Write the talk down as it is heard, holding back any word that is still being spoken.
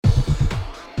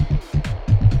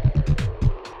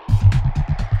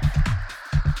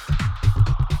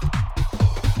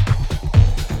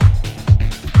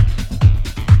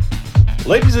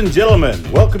Ladies and gentlemen,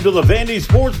 welcome to the Vandy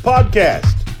Sports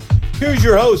Podcast. Here's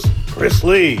your host, Chris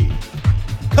Lee.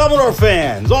 Commodore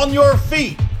fans, on your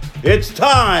feet. It's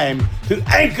time to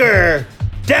anchor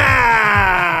down.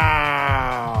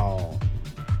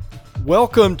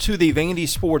 Welcome to the Vandy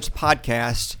Sports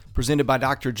Podcast, presented by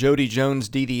Dr. Jody Jones,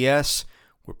 DDS.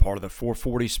 We're part of the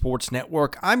 440 Sports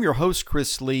Network. I'm your host,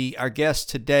 Chris Lee. Our guest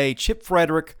today, Chip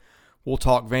Frederick, will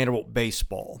talk Vanderbilt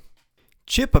baseball.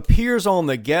 Chip appears on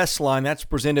the guest line. That's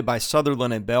presented by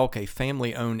Sutherland & Belk, a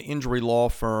family-owned injury law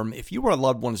firm. If you or a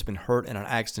loved one has been hurt in an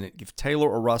accident, give Taylor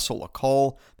or Russell a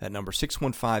call. That number,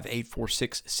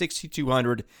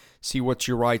 615-846-6200. See what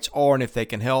your rights are and if they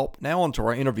can help. Now on to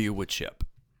our interview with Chip.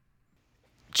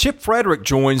 Chip Frederick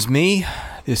joins me.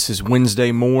 This is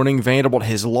Wednesday morning. Vanderbilt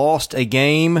has lost a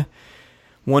game,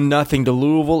 1-0 to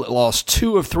Louisville. It lost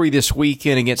 2 of 3 this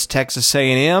weekend against Texas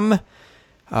A&M.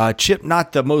 Chip,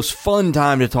 not the most fun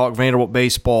time to talk Vanderbilt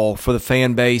baseball for the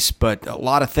fan base, but a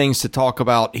lot of things to talk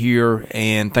about here,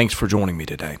 and thanks for joining me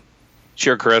today.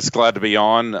 Sure, Chris. Glad to be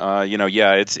on.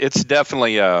 It's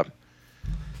definitely an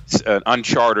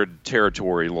uncharted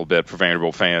territory a little bit for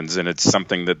Vanderbilt fans, and it's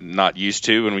something that not used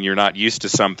to. And when you're not used to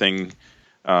something,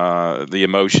 the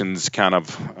emotions kind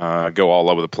of go all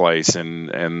over the place.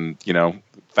 And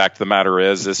fact of the matter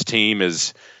is, this team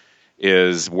is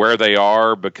where they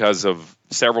are because of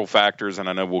several factors, and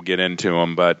I know we'll get into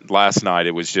them, but last night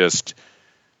it was just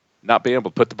not being able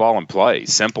to put the ball in play.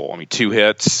 Simple. I mean, 2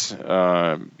 hits,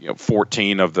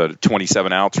 14 of the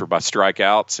 27 outs were by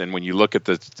strikeouts, and when you look at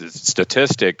the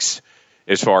statistics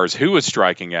as far as who was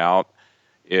striking out,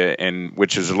 and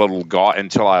which is a little gaunt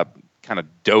until I kind of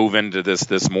dove into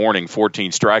this morning,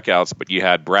 14 strikeouts, but you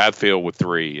had Bradfield with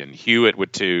 3, and Hewitt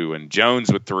with 2, and Jones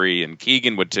with 3, and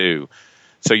Keegan with 2.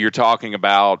 So you're talking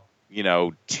about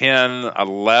 10,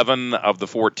 11 of the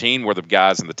 14 were the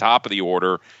guys in the top of the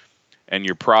order, and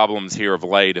your problems here of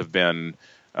late have been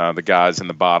the guys in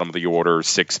the bottom of the order,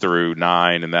 6 through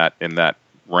 9 in that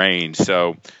range.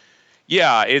 So,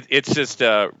 yeah, it's just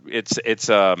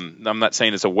I'm not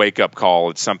saying it's a wake up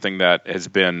call. It's something that has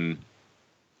been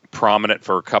prominent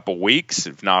for a couple weeks,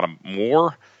 if not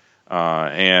more.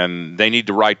 And they need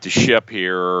to right the ship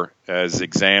here as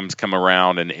exams come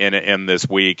around and end this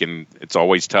week, and it's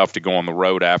always tough to go on the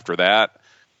road after that.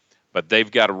 But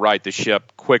they've got to right the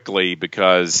ship quickly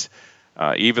because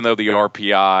even though the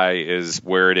RPI is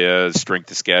where it is, strength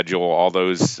of schedule, all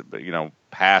those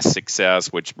past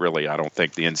success, which really I don't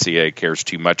think the NCAA cares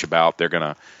too much about. They're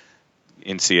going to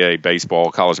NCAA baseball,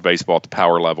 college baseball at the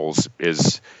power levels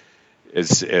is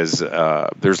there's a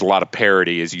lot of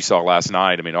parity, as you saw last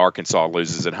night. I mean, Arkansas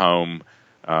loses at home,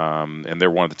 and they're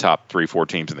one of the top 3-4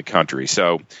 teams in the country.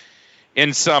 So,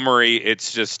 in summary,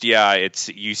 it's just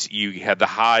you had the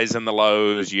highs and the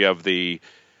lows. You have the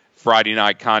Friday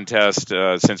night contest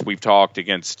since we've talked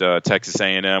against Texas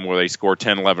A&M, where they score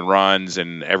 10, 11 runs,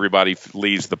 and everybody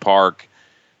leaves the park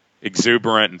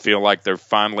exuberant and feel like they're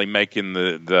finally making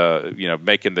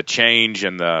making the change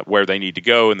and where they need to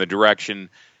go in the direction.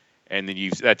 And then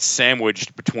that's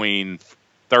sandwiched between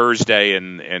Thursday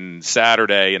and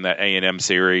Saturday in that A&M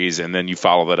series, and then you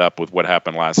follow that up with what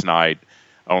happened last night,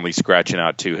 only scratching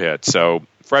out 2 hits. So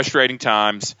frustrating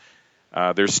times.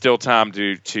 There's still time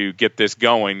to get this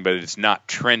going, but it's not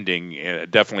trending,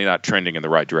 definitely not trending in the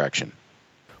right direction.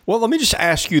 Well, let me just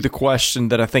ask you the question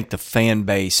that I think the fan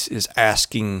base is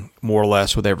asking more or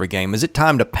less with every game. Is it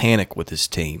time to panic with this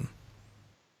team?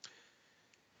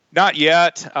 Not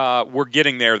yet. We're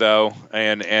getting there, though,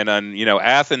 and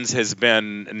Athens has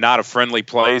been not a friendly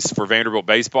place for Vanderbilt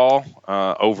baseball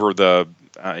over the.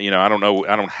 I don't know.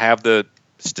 I don't have the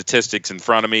statistics in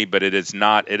front of me, but it is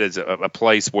not. It is a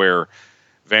place where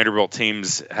Vanderbilt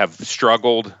teams have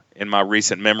struggled in my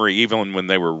recent memory, even when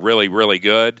they were really, really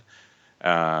good.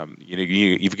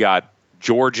 You've got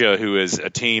Georgia, who is a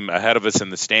team ahead of us in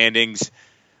the standings.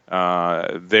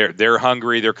 They're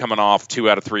hungry. They're coming off 2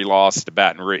 out of 3 losses to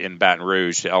Baton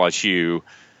Rouge to LSU,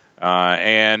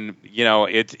 and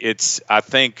it's. I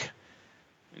think,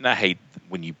 and I hate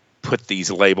when you put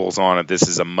these labels on it. This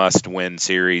is a must-win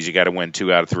series. You got to win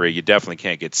 2 out of 3. You definitely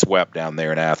can't get swept down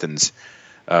there in Athens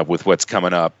with what's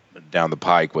coming up down the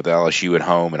pike with LSU at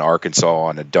home and Arkansas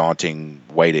on a daunting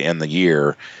way to end the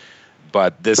year.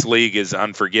 But this league is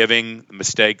unforgiving. The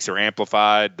mistakes are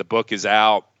amplified. The book is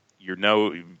out.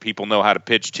 People know how to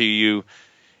pitch to you.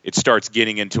 It starts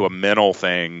getting into a mental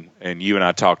thing, and you and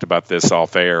I talked about this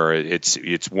off air.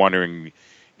 It's wondering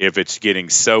if it's getting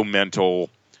so mental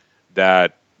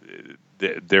that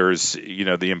there's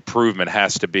the improvement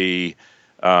has to be.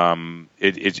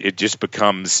 It just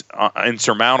becomes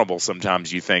insurmountable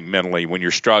sometimes. You think mentally when you're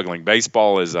struggling.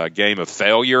 Baseball is a game of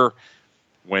failure,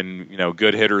 when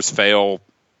good hitters fail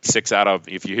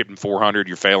if you're hitting 400,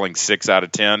 you're failing 6 out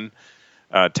of 10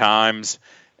 times.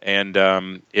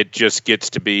 And it just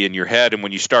gets to be in your head. And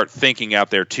when you start thinking out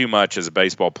there too much as a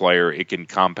baseball player, it can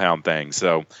compound things.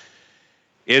 So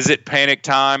is it panic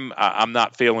time? I'm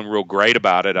not feeling real great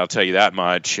about it, I'll tell you that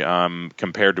much,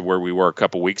 compared to where we were a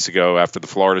couple weeks ago after the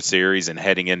Florida series and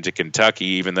heading into Kentucky.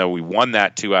 Even though we won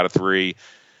that 2 out of 3,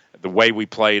 the way we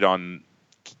played on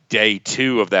day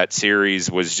 2 of that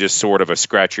series was just sort of a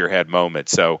scratch-your-head moment.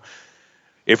 So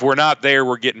if we're not there,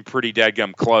 we're getting pretty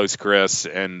dadgum close, Chris,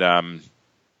 and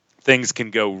things can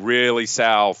go really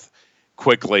south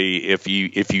quickly if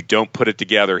you don't put it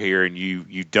together here and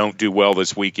you don't do well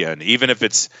this weekend. Even if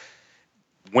it's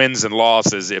wins and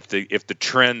losses, if the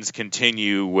trends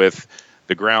continue with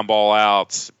the ground ball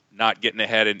outs, not getting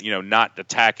ahead and not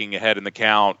attacking ahead in the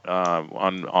count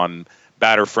on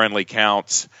batter friendly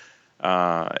counts,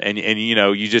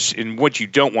 and what you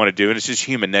don't want to do, and it's just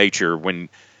human nature when.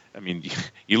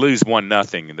 You lose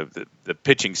 1-0. The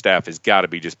pitching staff has got to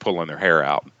be just pulling their hair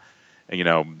out.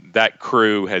 That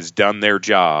crew has done their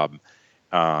job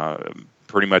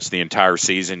pretty much the entire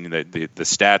season. The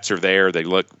stats are there. They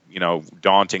look,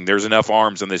 daunting. There's enough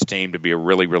arms on this team to be a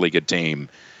really, really good team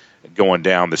going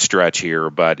down the stretch here.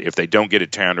 But if they don't get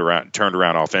it turned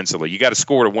around offensively, you got to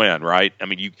score to win, right?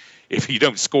 If you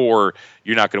don't score,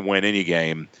 you're not going to win any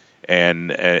game. And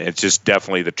it's just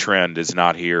definitely the trend is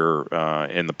not here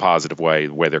in the positive way,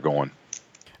 the way they're going.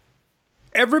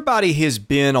 Everybody has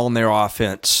been on their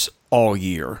offense all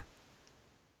year.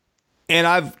 And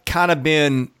I've kind of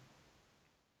been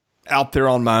out there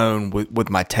on my own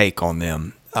with my take on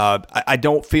them. I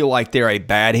don't feel like they're a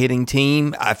bad hitting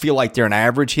team. I feel like they're an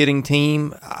average hitting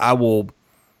team. I'll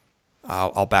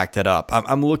back that up.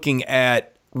 I'm looking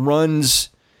at runs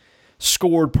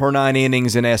scored per 9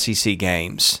 innings in SEC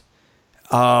games.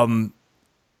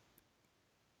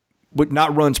 But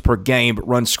not runs per game, but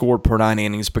runs scored per 9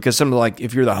 innings, because something like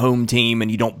if you're the home team and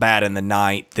you don't bat in the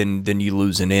ninth, then you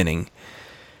lose an inning.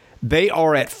 They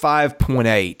are at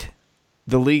 5.8.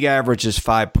 The league average is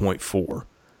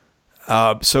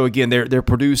 5.4. So again, they're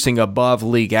producing above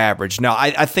league average. Now,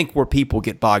 I think where people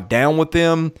get bogged down with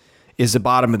them is the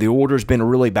bottom of the order has been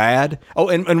really bad. Oh,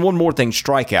 and one more thing,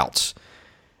 strikeouts.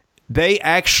 They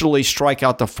actually strike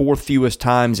out the 4th fewest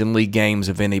times in league games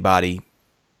of anybody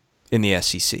in the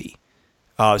SEC.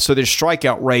 So their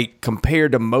strikeout rate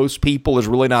compared to most people is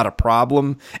really not a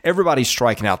problem. Everybody's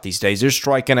striking out these days. They're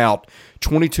striking out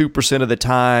 22% of the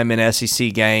time in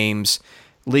SEC games.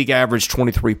 League average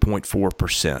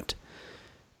 23.4%.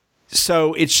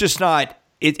 So it's just not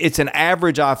it's an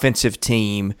average offensive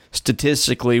team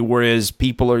statistically, whereas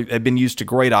people have been used to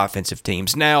great offensive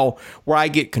teams. Now, where I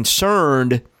get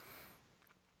concerned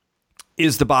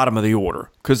is the bottom of the order,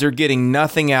 because they're getting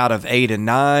nothing out of 8 and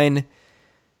 9.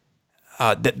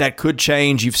 That could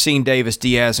change. You've seen Davis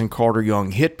Diaz and Carter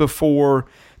Young hit before.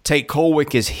 Tate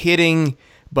Colwick is hitting,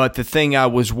 but the thing I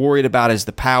was worried about is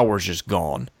the power's just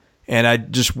gone. And I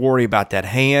just worry about that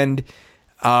hand.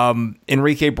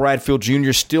 Enrique Bradfield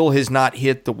Jr. still has not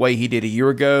hit the way he did a year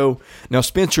ago. Now,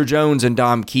 Spencer Jones and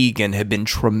Dom Keegan have been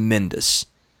tremendous.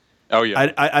 Oh,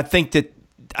 yeah. I think that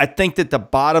the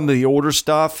bottom of the order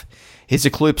stuff has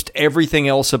eclipsed everything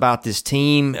else about this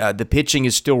team. The pitching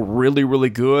is still really,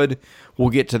 really good. We'll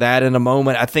get to that in a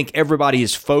moment. I think everybody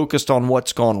is focused on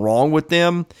what's gone wrong with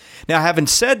them. Now, having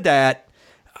said that,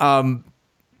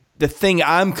 the thing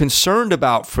I'm concerned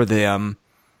about for them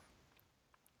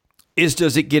is,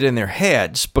 does it get in their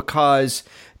heads? Because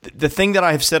the thing that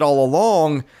I've said all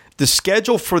along, the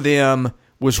schedule for them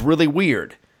was really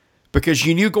weird. Because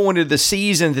you knew going into the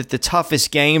season that the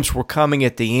toughest games were coming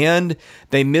at the end.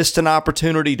 They missed an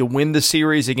opportunity to win the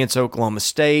series against Oklahoma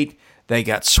State. They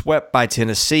got swept by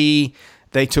Tennessee.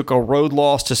 They took a road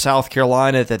loss to South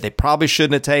Carolina that they probably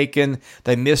shouldn't have taken.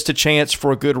 They missed a chance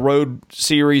for a good road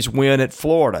series win at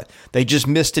Florida. They just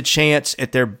missed a chance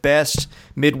at their best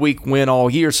midweek win all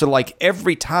year. So like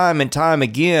every time and time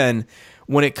again,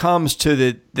 when it comes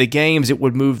to the games that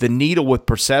would move the needle with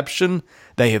perception,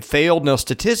 they have failed. Now,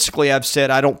 statistically, I've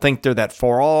said I don't think they're that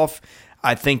far off.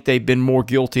 I think they've been more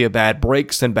guilty of bad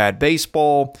breaks than bad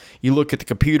baseball. You look at the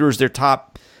computers, they're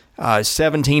top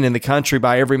 17 in the country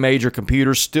by every major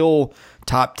computer, still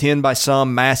top 10 by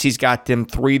some. Massey's got them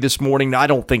 3 this morning. Now, I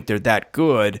don't think they're that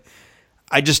good.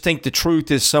 I just think the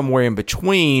truth is somewhere in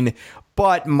between.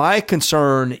 But my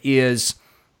concern is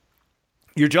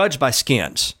you're judged by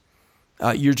skins.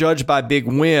 You're judged by big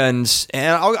wins.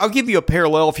 And I'll give you a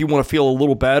parallel if you want to feel a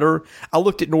little better. I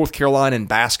looked at North Carolina in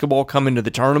basketball coming to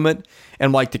the tournament,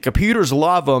 and like the computers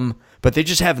love them, but they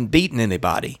just haven't beaten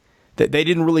anybody. They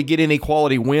didn't really get any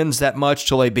quality wins that much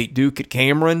till they beat Duke at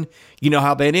Cameron. You know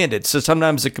how that ended. So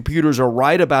sometimes the computers are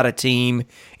right about a team,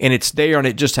 and it's there, and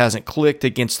it just hasn't clicked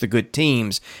against the good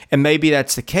teams. And maybe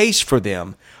that's the case for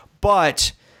them.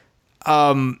 But,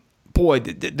 boy,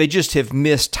 they just have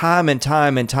missed time and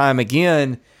time and time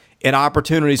again in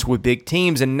opportunities with big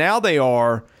teams. And now they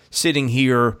are sitting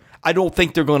here. I don't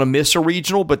think they're going to miss a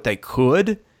regional, but they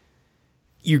could.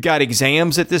 You got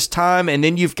exams at this time, and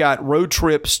then you've got road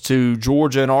trips to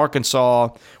Georgia and Arkansas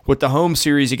with the home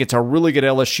series against a really good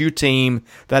LSU team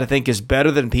that I think is better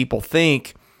than people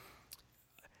think.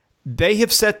 They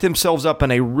have set themselves up in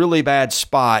a really bad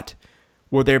spot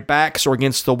where their backs are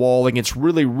against the wall against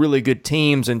really, really good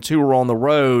teams, and two are on the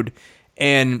road,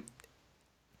 and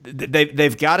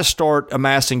they've got to start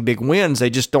amassing big wins.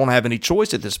 They just don't have any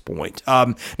choice at this point.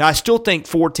 Now, I still think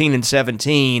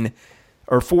 14-17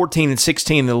 or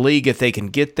 14-16 in the league, if they can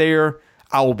get there,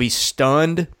 I will be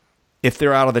stunned if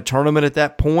they're out of the tournament at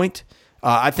that point.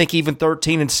 I think even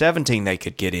 13-17 they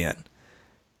could get in.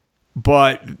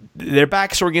 But their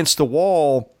backs are against the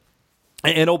wall.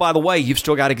 And oh, by the way, you've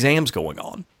still got exams going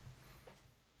on.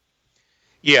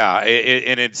 Yeah,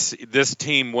 and it's this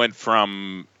team went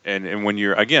from, and when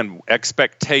you're, again,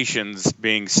 expectations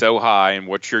being so high and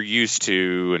what you're used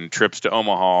to, and trips to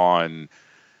Omaha and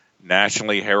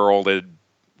nationally heralded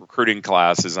recruiting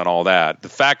classes and all that, the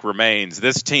fact remains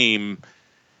this team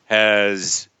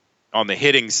has, on the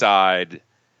hitting side,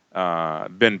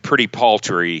 been pretty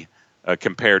paltry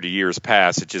compared to years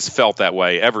past. It just felt that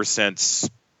way ever since,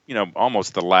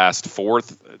 almost the last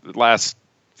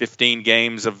 15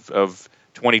 games of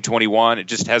 2021. It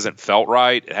just hasn't felt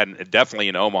right. It definitely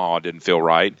in Omaha didn't feel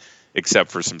right,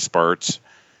 except for some spurts.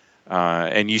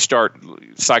 And you start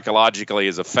psychologically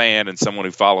as a fan and someone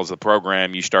who follows the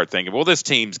program, you start thinking, well, this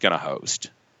team's going to host.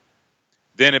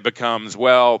 Then it becomes,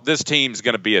 well, this team's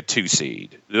going to be a 2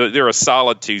 seed. They're a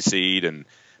solid 2 seed,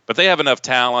 but they have enough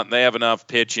talent, and they have enough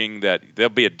pitching that they'll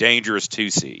be a dangerous 2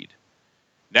 seed.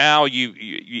 Now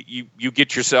you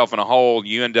get yourself in a hole.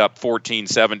 You end up 14,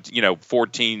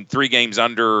 3 games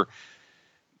under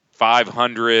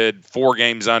 500, 4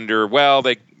 games under. Well,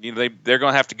 they're going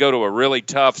to have to go to a really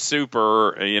tough super,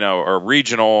 or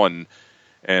regional,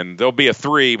 and there'll be a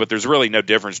 3, but there's really no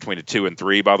difference between a 2 and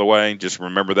 3, by the way. Just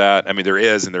remember that. I mean, there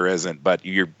is and there isn't, but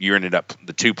you ended up,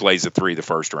 the 2 plays a 3 the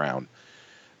first round.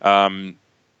 And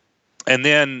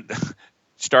then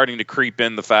starting to creep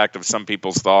in the fact of some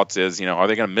people's thoughts is, are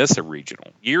they going to miss a regional?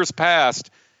 Years past,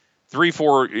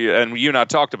 3-4, and you and I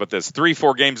talked about this,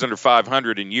 3-4 games under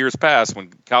 500 in years past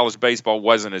when college baseball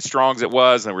wasn't as strong as it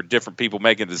was, and there were different people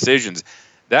making decisions,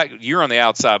 that you're on the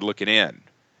outside looking in.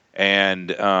 And,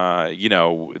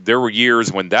 there were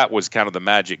years when that was kind of the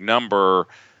magic number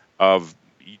of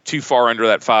too far under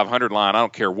that 500 line. I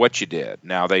don't care what you did.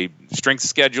 Now, strength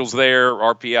schedule's there,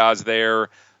 RPI's there,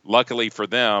 luckily for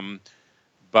them.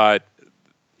 But,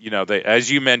 as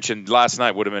you mentioned, last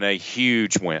night would have been a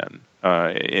huge win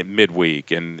in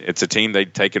midweek. And it's a team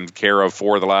they've taken care of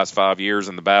 4 of the last 5 years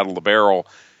in the Battle of the Barrel.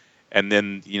 And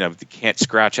then, they can't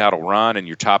scratch out a run, and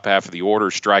your top half of the order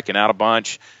striking out a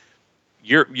bunch.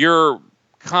 Your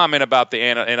comment about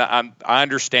and I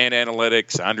understand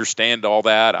analytics. I understand all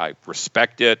that. I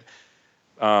respect it.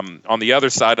 On the other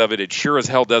side of it sure as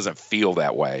hell doesn't feel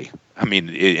that way. I mean,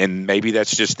 and maybe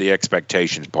that's just the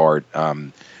expectations part.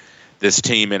 This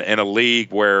team in a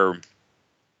league where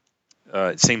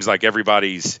it seems like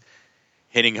everybody's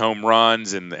hitting home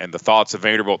runs, and the thoughts of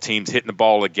Vanderbilt teams hitting the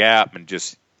ball in the gap and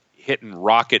just hitting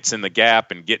rockets in the gap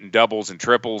and getting doubles and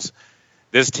triples.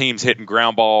 This team's hitting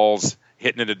ground balls,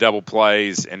 hitting into double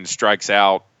plays, and strikes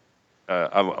out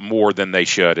more than they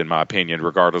should, in my opinion,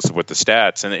 regardless of what the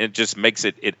stats. And it just makes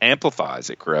it amplifies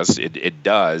it, Chris. It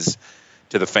does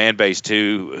to the fan base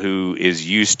too, who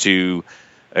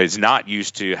is not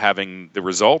used to having the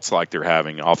results like they're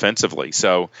having offensively.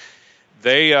 So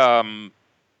they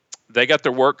got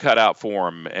their work cut out for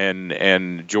them,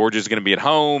 and Georgia's going to be at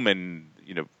home, and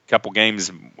a couple games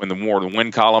in the more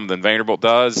win column than Vanderbilt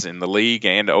does in the league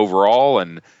and overall,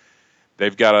 and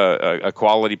they've got a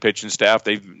quality pitching staff.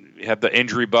 They've had the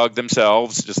injury bug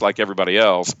themselves, just like everybody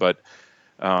else. But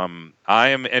I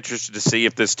am interested to see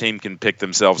if this team can pick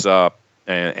themselves up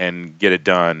and get it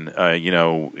done.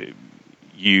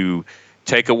 You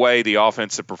take away the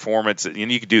offensive performance,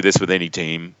 and you could do this with any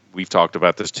team. We've talked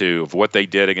about this too, of what they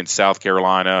did against South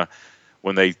Carolina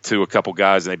when they threw a couple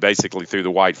guys and they basically threw the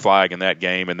white flag in that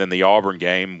game, and then the Auburn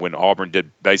game when Auburn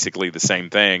did basically the same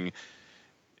thing.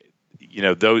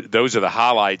 Those are the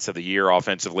highlights of the year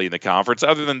offensively in the conference,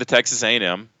 other than the Texas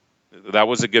A&M. That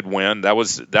was a good win. That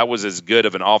was as good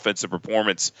of an offensive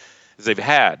performance as they've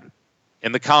had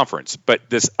in the conference. But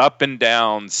this up and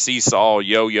down, seesaw,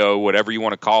 yo-yo, whatever you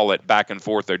want to call it, back and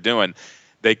forth they're doing,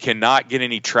 they cannot get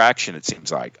any traction, it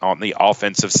seems like, on the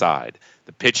offensive side.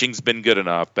 The pitching's been good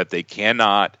enough, but they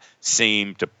cannot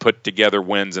seem to put together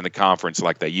wins in the conference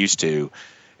like they used to.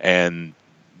 And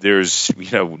there's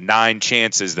 9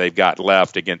 chances they've got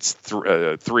left against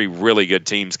 3 really good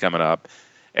teams coming up,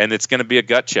 and it's going to be a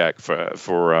gut check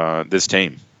for this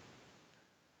team.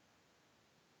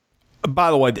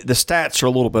 By the way, the stats are a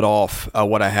little bit off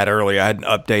what I had earlier. I hadn't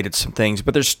updated some things,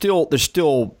 but there's still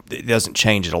it doesn't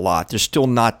change it a lot. They're still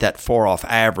not that far off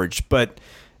average. But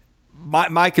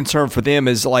my concern for them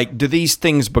is, like, do these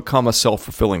things become a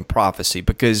self-fulfilling prophecy?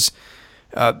 Because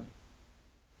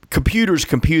computers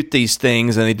compute these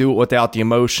things, and they do it without the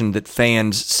emotion that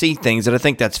fans see things, and I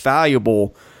think that's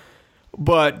valuable.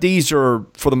 But these are,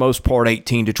 for the most part,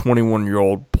 18 to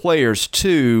 21-year-old players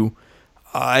too,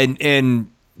 and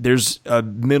there's a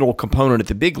mental component at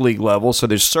the big league level, so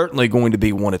there's certainly going to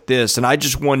be one at this. And I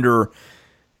just wonder,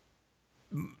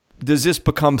 does this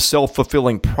become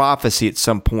self-fulfilling prophecy at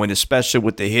some point, especially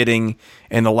with the hitting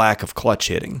and the lack of clutch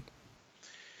hitting?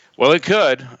 Well, it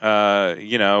could,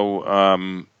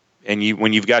 and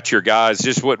when you've got your guys,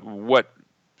 just what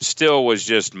still was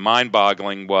just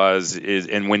mind-boggling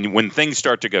and when things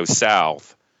start to go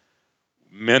south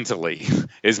mentally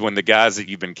is when the guys that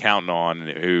you've been counting on,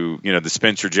 who, the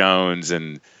Spencer Jones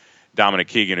and Dominic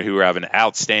Keegan, who are having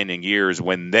outstanding years,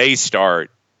 when they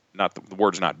start, the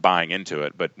word's not buying into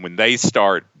it, but when they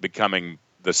start becoming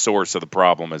the source of the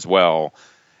problem as well,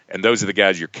 and those are the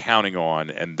guys you're counting on,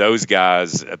 and those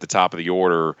guys at the top of the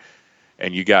order,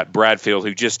 and you got Bradfield,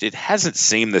 who just, it hasn't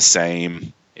seemed the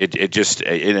same.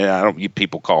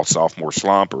 People call sophomore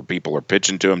slump, or people are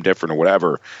pitching to him different or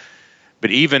whatever.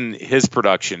 But even his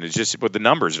production is just, but the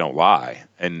numbers don't lie.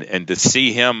 And to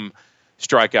see him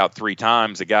strike out 3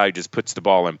 times, a guy who just puts the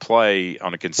ball in play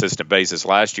on a consistent basis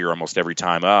last year, almost every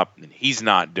time up, and he's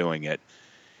not doing it.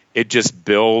 It just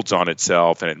builds on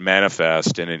itself, and it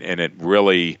manifests, and it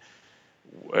really,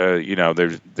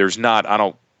 there's not, I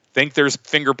don't think there's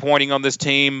finger pointing on this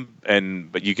team,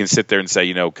 but you can sit there and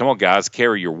say, come on, guys,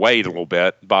 carry your weight a little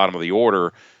bit, bottom of the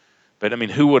order. But,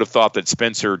 who would have thought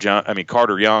that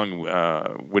Carter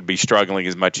Young would be struggling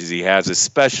as much as he has,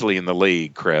 especially in the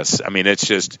league, Chris? It's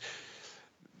just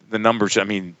the numbers.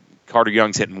 Carter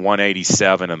Young's hitting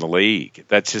 187 in the league.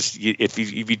 That's just, if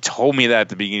you told me that at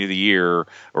the beginning of the year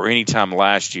or any time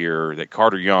last year that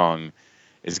Carter Young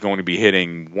is going to be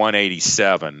hitting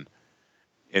 187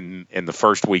 in the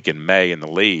first week in May in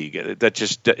the league, that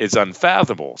just is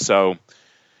unfathomable. So,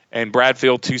 and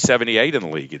Bradfield 278 in the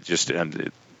league. It just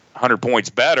 100 points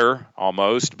better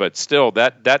almost, but still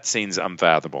that seems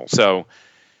unfathomable. So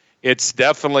it's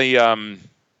definitely,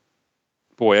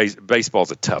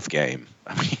 baseball's a tough game.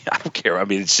 I don't care.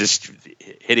 It's just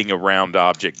hitting a round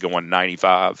object going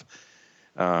 95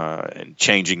 and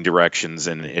changing directions,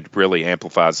 and it really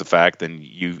amplifies the fact, and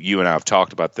you and I have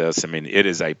talked about this, it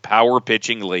is a power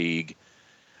pitching league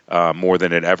more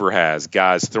than it ever has.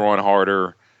 Guys throwing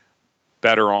harder,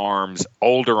 better arms,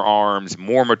 older arms,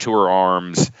 more mature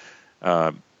arms,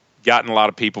 gotten a lot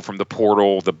of people from the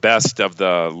portal. The best of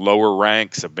the lower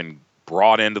ranks have been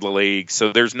brought into the league.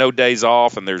 So there's no days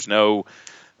off, and there's no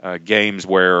games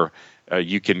where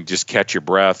you can just catch your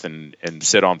breath and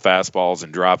sit on fastballs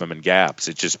and drive them in gaps.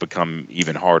 It's just become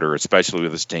even harder, especially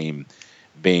with this team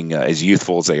being as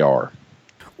youthful as they are.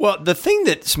 Well, the thing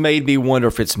that's made me wonder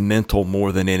if it's mental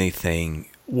more than anything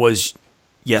was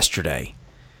yesterday.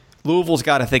 Louisville's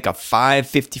got, I think, a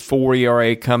 5.54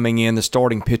 ERA coming in. The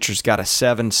starting pitcher's got a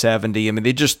 7.70.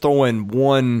 They just throw in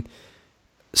one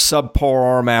subpar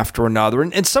arm after another.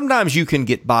 And sometimes you can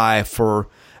get by for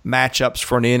matchups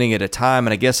for an inning at a time,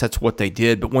 and I guess that's what they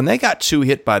did. But when they got 2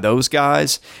 hit by those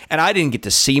guys, and I didn't get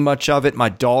to see much of it. My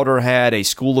daughter had a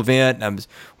school event, and I was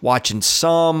watching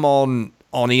some on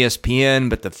ESPN,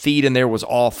 but the feed in there was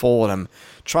awful, and I'm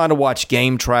trying to watch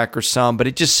Game Tracker some, but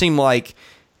it just seemed like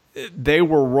they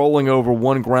were rolling over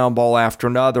one ground ball after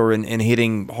another and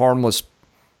hitting harmless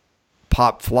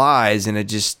pop flies. And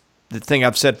the thing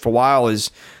I've said for a while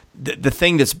is the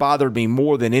thing that's bothered me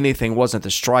more than anything wasn't the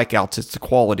strikeouts, it's the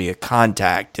quality of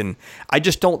contact. And I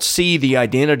just don't see the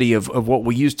identity of what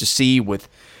we used to see with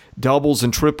doubles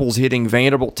and triples hitting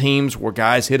Vanderbilt teams where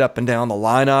guys hit up and down the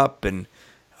lineup. And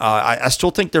I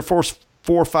still think their first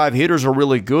 4 or 5 hitters are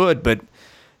really good, but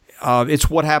it's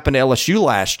what happened to LSU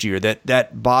last year,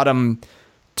 that bottom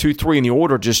 2-3 in the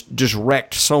order just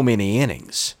wrecked so many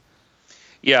innings.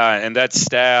 Yeah, and that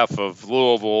staff of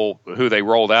Louisville, who they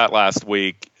rolled out this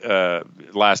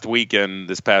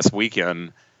past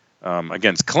weekend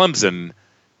against Clemson,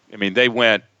 they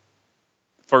went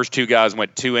first two guys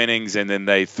went 2 innings, and then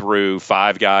they threw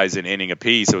 5 guys an inning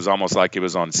apiece. It was almost like it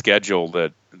was on schedule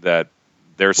that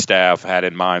their staff had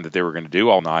in mind that they were going to do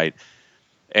all night.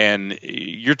 And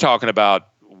you're talking about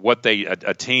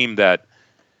a team that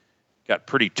got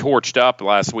pretty torched up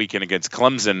last weekend against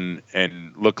Clemson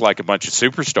and looked like a bunch of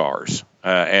superstars.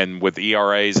 And with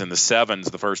ERAs in the 7s,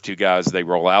 the first 2 guys they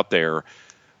roll out there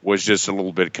was just a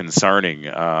little bit concerning.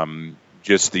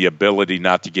 Just the ability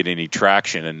not to get any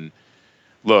traction. And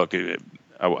look,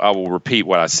 I will repeat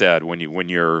what I said. When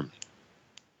you're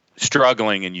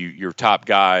struggling and your top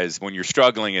guys, when you're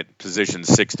struggling at positions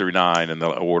 6 through 9 in the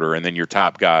order, and then your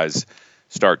top guys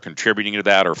start contributing to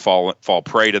that or fall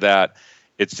prey to that,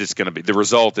 it's just going to be, the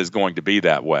result is going to be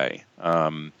that way.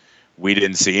 We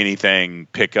didn't see anything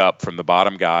pick up from the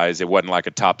bottom guys. It wasn't like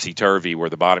a topsy-turvy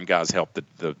where the bottom guys helped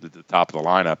the top of the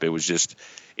lineup. It was just,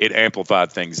 it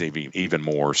amplified things even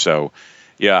more. So,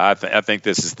 yeah, I think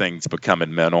this is things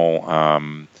becoming mental,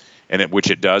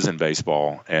 which it does in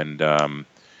baseball. And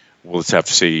we'll just have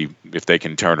to see if they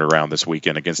can turn it around this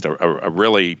weekend against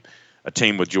a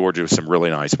team with Georgia with some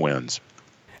really nice wins.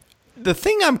 The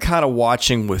thing I'm kind of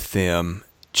watching with them,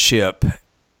 Chip,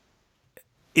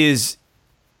 is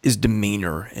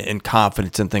demeanor and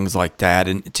confidence and things like that.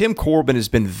 And Tim Corbin has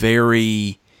been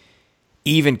very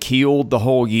even-keeled the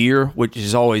whole year, which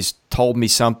has always told me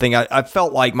something. I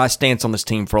felt like my stance on this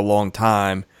team for a long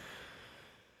time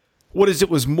it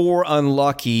was more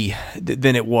unlucky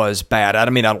than it was bad. I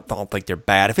mean, I don't think they're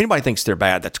bad. If anybody thinks they're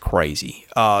bad, that's crazy.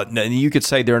 You could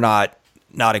say they're not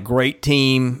a great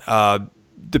team.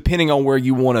 Depending on where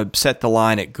you want to set the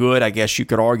line at good, I guess you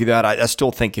could argue that. I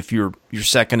still think if you're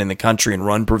second in the country in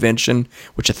run prevention,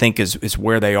 which I think is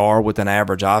where they are with an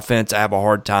average offense, I have a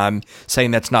hard time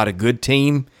saying that's not a good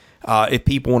team. If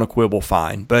people want to quibble,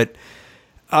 fine. But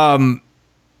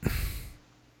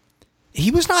he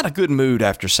was not a good mood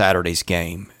after Saturday's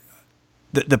game.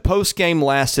 The post game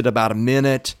lasted about a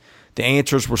minute. The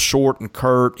answers were short and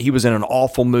curt. He was in an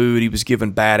awful mood. He was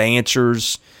giving bad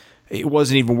answers. It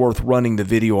wasn't even worth running the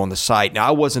video on the site. Now,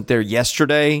 I wasn't there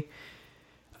yesterday,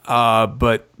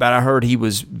 but I heard he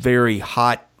was very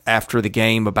hot after the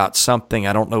game about something.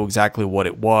 I don't know exactly what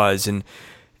it was. And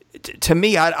to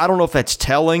me, I don't know if that's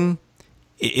telling.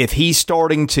 If he's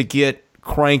starting to get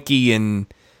cranky and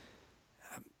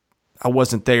I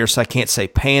wasn't there, so I can't say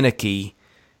panicky.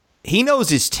 He knows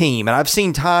his team, and I've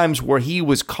seen times where he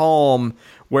was calm,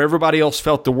 where everybody else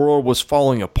felt the world was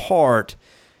falling apart,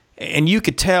 and you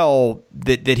could tell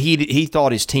that he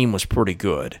thought his team was pretty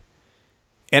good.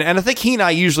 And I think he and I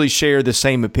usually share the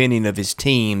same opinion of his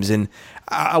teams, and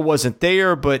I wasn't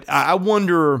there, but I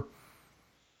wonder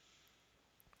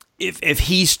if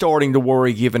he's starting to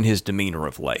worry given his demeanor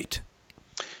of late.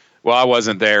 Well, I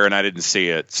wasn't there and I didn't see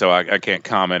it, so I can't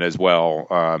comment as well.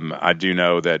 I do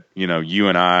know that, you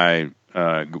and I,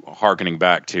 hearkening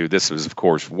back to, this was, of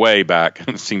course, way back,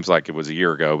 it seems like it was a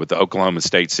year ago, but the Oklahoma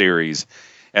State series,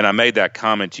 and I made that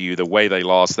comment to you, the way they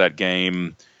lost that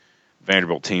game,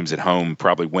 Vanderbilt teams at home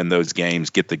probably win those games,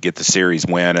 get the series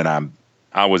win, and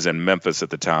I was in Memphis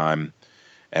at the time,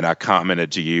 and I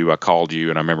commented to you, I called you,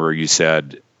 and I remember you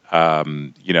said,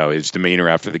 his demeanor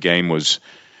after the game was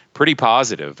pretty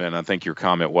positive, and I think your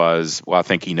comment was, well, I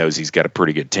think he knows he's got a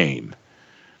pretty good team.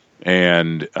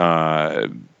 And,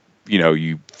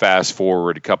 you fast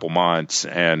forward a couple months,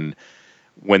 and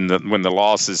when the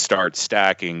losses start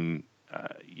stacking,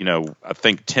 I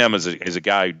think Tim is a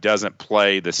guy who doesn't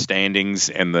play the standings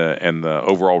and the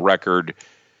overall record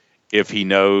if he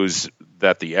knows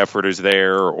that the effort is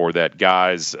there or that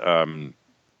guys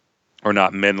are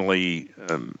not mentally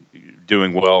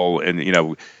doing well and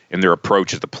in their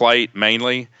approach at the plate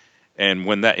mainly. And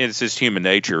when that, it's just human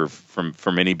nature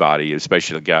from anybody,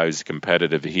 especially the guy who's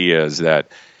competitive he is,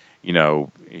 that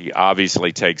he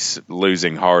obviously takes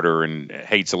losing harder and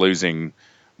hates losing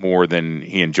more than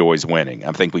he enjoys winning.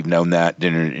 I think we've known that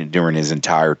during his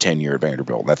entire tenure at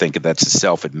Vanderbilt. I think that's a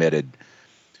self-admitted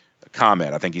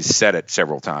comment. I think he's said it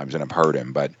several times, and I've heard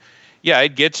him. But yeah,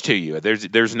 it gets to you.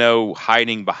 There's no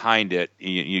hiding behind it.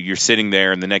 You're sitting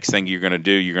there, and the next thing you're going to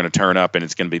do, you're going to turn up, and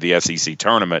it's going to be the SEC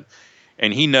tournament.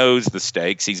 And he knows the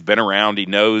stakes. He's been around. He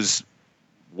knows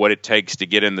what it takes to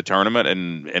get in the tournament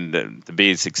and to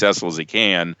be as successful as he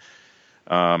can.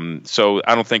 So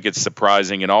I don't think it's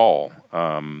surprising at all.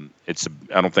 I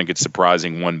don't think it's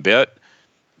surprising one bit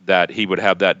that he would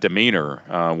have that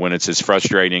demeanor when it's as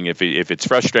frustrating. If it's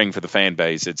frustrating for the fan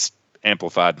base, it's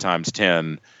amplified times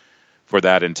 10 for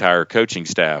that entire coaching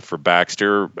staff. For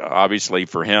Baxter, obviously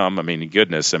for him,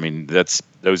 goodness,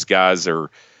 those guys are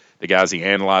the guys he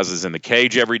analyzes in the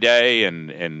cage every day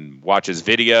and watches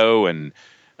video and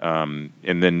And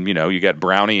then, you got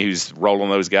Brownie, who's rolling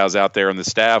those guys out there on the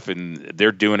staff, and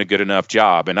they're doing a good enough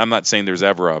job. And I'm not saying there's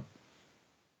ever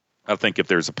I think if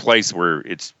there's a place where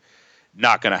it's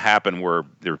not going to happen where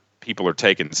people are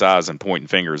taking sides and pointing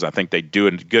fingers, I think they do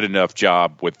a good enough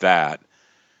job with that,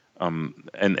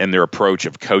 and their approach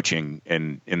of coaching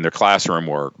and in their classroom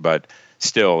work. But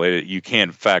still, you can't.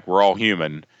 In fact, we're all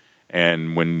human.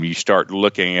 And when you start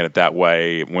looking at it that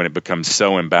way, when it becomes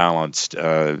so imbalanced,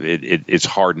 it's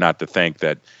hard not to think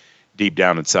that deep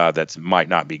down inside that might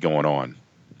not be going on.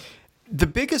 The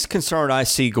biggest concern I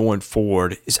see going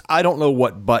forward is I don't know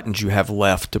what buttons you have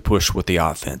left to push with the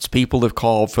offense. People have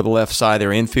called for the left side of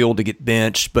their infield to get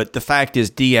benched, but the fact is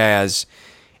Diaz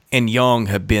and Young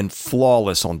have been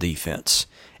flawless on defense.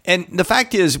 And the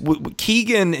fact is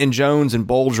Keegan and Jones and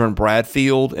Bolger and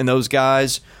Bradfield and those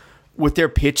guys – with their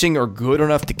pitching are good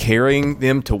enough to carrying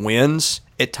them to wins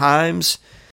at times.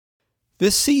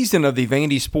 This season of the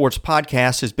Vandy Sports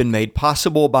Podcast has been made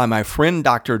possible by my friend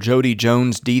Dr. Jody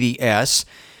Jones, DDS.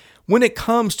 When it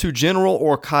comes to general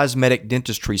or cosmetic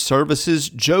dentistry services,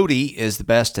 Jody is the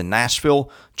best in Nashville.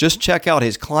 Just check out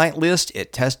his client list.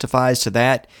 It testifies to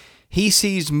that. He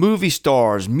sees movie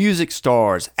stars, music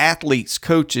stars, athletes,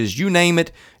 coaches, you name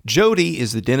it. Jody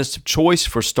is the dentist of choice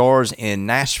for stars in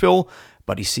Nashville,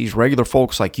 but he sees regular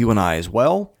folks like you and I as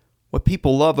well. What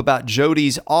people love about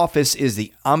Jody's office is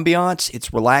the ambiance.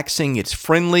 It's relaxing. It's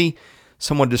friendly.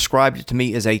 Someone described it to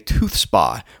me as a tooth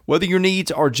spa. Whether your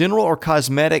needs are general or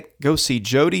cosmetic, go see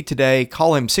Jody today.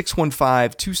 Call him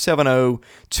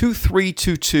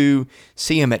 615-270-2322.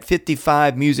 See him at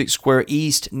 55 Music Square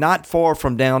East, not far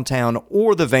from downtown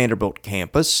or the Vanderbilt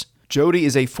campus. Jody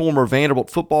is a former Vanderbilt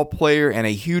football player and a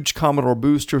huge Commodore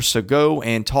booster, so go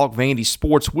and talk Vandy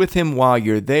sports with him while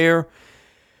you're there.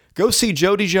 Go see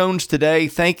Jody Jones today.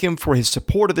 Thank him for his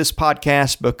support of this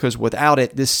podcast, because without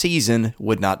it, this season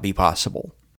would not be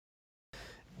possible.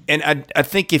 And I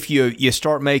think if you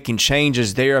start making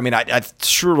changes there, I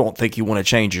sure don't think you want to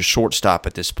change your shortstop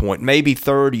at this point. Maybe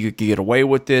third, you could get away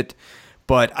with it,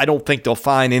 but I don't think they'll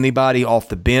find anybody off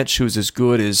the bench who's as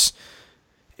good as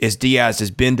Diaz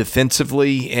has been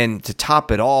defensively. And to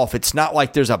top it off, it's not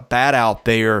like there's a bat out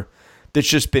there that's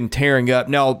just been tearing up.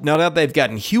 Now that they've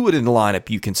gotten Hewitt in the lineup,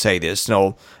 you can say this.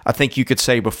 No, I think you could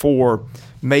say before,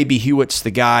 maybe Hewitt's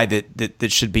the guy that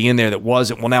should be in there that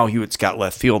wasn't. Well, now Hewitt's got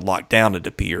left field locked down, it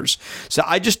appears. So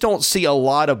I just don't see a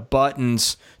lot of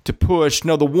buttons to push.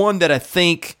 No, the one that I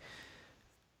think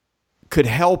could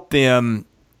help them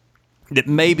that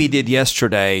maybe did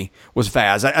yesterday was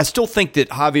Vaz. I still think that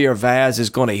Javier Vaz is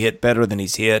going to hit better than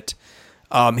he's hit.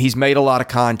 He's made a lot of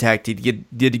contact. He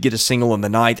did get a single in the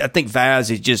ninth. I think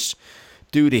Vaz is just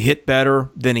due to hit better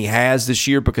than he has this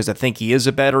year, because I think he is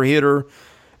a better hitter.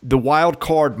 The wild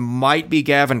card might be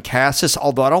Gavin Cassis,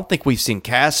 although I don't think we've seen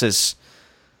Cassis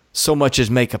so much as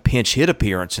make a pinch hit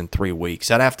appearance in 3 weeks.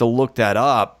 I'd have to look that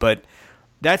up, but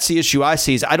that's the issue I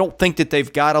see. Is I don't think that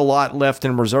they've got a lot left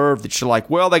in reserve that you're like,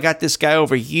 well, they got this guy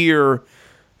over here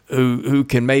who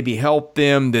can maybe help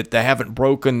them, that they haven't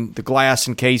broken the glass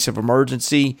in case of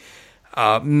emergency.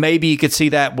 Maybe you could see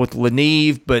that with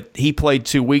Leneve, but he played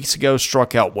 2 weeks ago,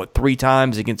 struck out, 3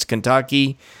 times against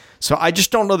Kentucky. So I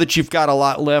just don't know that you've got a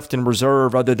lot left in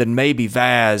reserve other than maybe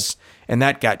Vaz, and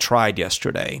that got tried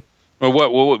yesterday. Well,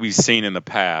 what we've seen in the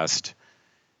past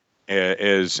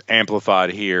is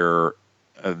amplified here.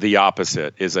 The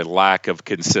opposite is a lack of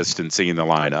consistency in the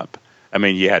lineup. I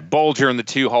mean, you had Bolger in the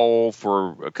 2-hole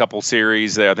for a couple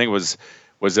series there. I think it was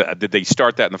did they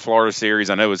start that in the Florida series?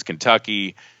 I know it was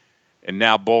Kentucky. And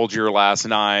now Bolger last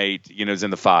night, is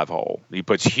in the 5-hole. He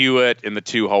puts Hewitt in the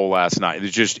 2-hole last night.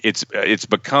 It's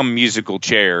become musical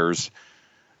chairs.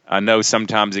 I know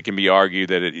sometimes it can be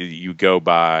argued that you go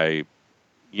by,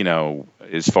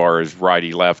 as far as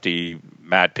righty-lefty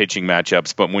pitching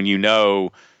matchups. But when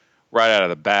right out of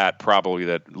the bat, probably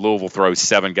that Louisville throws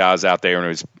 7 guys out there, and it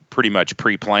was pretty much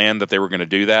pre-planned that they were going to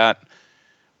do that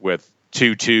with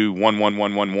 2-2, 1-1,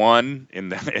 1-1-1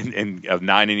 in a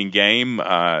 9-inning game.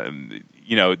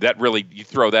 That really, you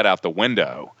throw that out the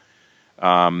window.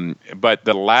 But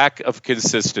the lack of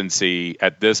consistency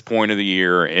at this point of the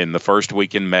year in the first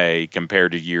week in May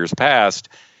compared to years past,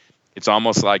 it's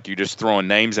almost like you're just throwing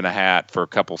names in a hat for a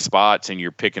couple spots and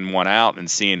you're picking one out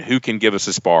and seeing who can give us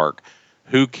a spark,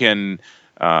 who can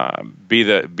be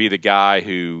the guy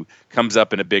who comes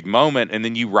up in a big moment, and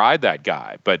then you ride that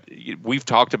guy. But we've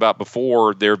talked about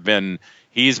before,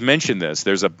 he's mentioned this,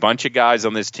 there's a bunch of guys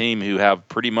on this team who have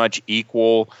pretty much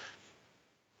equal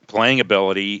playing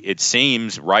ability, it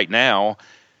seems, right now,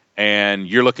 and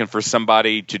you're looking for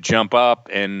somebody to jump up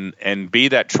and be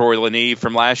that Troy LaNeve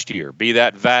from last year, be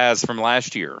that Vaz from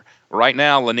last year. Right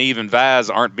now, LaNeve and Vaz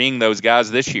aren't being those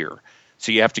guys this year.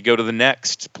 So you have to go to the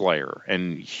next player.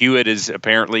 And Hewitt is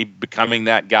apparently becoming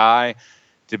that guy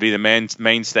to be the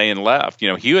mainstay in left.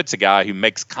 Hewitt's a guy who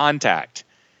makes contact,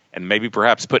 and maybe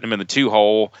perhaps putting him in the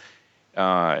 2-hole.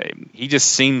 He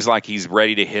just seems like he's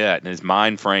ready to hit, and his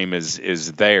mind frame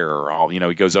is there.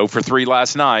 He goes 0 for 3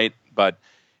 last night, but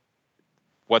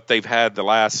what they've had the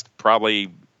last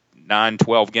probably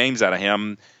 9-12 games out of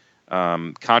him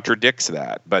contradicts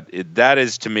that. But that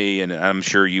is, to me, and I'm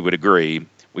sure you would agree,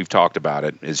 we've talked about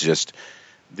it, is just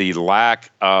the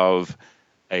lack of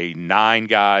a 9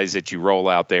 guys that you roll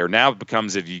out there. Now it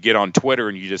becomes, if you get on Twitter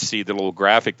and you just see the little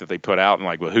graphic that they put out, and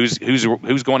like, well, who's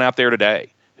going out there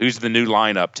today? Who's the new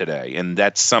lineup today? And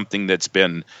that's something that's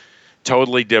been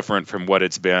totally different from what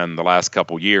it's been the last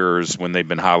couple years when they've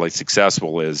been highly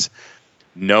successful, is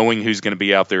knowing who's going to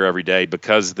be out there every day,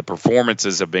 because the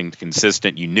performances have been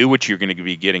consistent. You knew what you're going to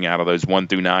be getting out of those 1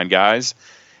 through 9 guys,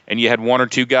 and you had 1 or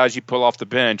 2 guys you pull off the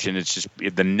bench, and it's just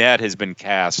the net has been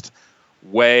cast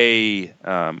way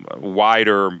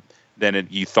wider than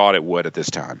you thought it would at this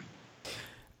time.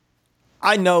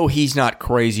 I know he's not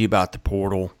crazy about the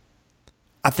portal.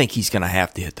 I think he's going to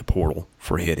have to hit the portal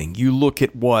for hitting. You look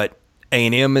at what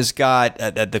A&M has got,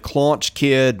 the Claunch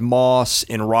kid, Moss,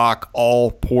 and Rock,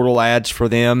 all portal ads for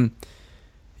them.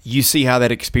 You see how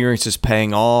that experience is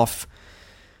paying off.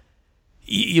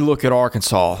 You look at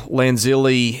Arkansas,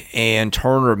 Lanzilli and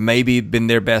Turner maybe been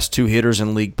their best 2 hitters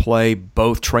in league play,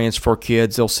 both transfer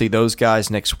kids. They'll see those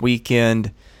guys next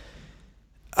weekend.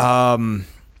 Who am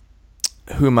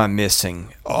I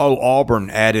missing? Oh, Auburn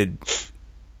added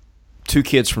 2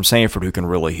 kids from Sanford who can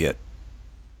really hit.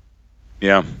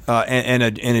 Yeah, and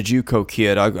a JUCO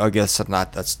kid. I guess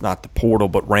that's not the portal,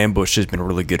 but Rambush has been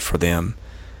really good for them.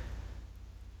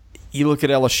 You look at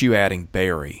LSU adding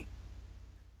Barry.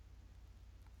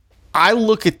 I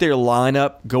look at their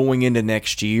lineup going into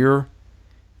next year,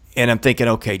 and I'm thinking,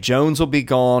 okay, Jones will be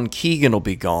gone, Keegan will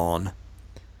be gone.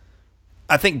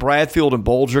 I think Bradfield and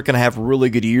Bolger are going to have really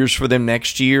good years for them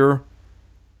next year.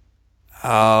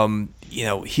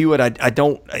 Hewitt, I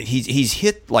don't. He's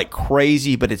hit like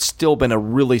crazy, but it's still been a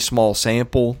really small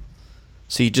sample,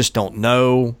 so you just don't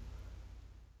know.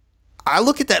 I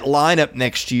look at that lineup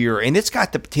next year, and it's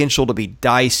got the potential to be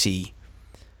dicey.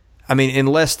 I mean,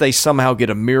 unless they somehow get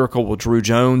a miracle with Drew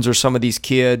Jones or some of these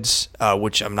kids,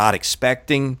 which I'm not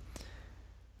expecting.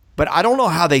 But I don't know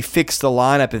how they fix the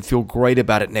lineup and feel great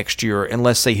about it next year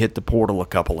unless they hit the portal a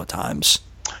couple of times.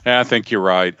 Yeah, I think you're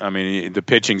right. I mean, the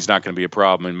pitching's not going to be a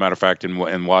problem. As a matter of fact,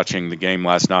 in watching the game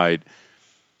last night,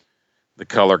 the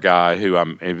color guy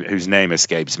whose name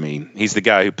escapes me, he's the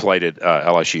guy who played at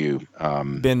LSU.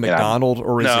 Ben McDonald,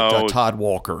 or is it Todd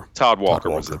Walker? Todd Walker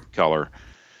was the color.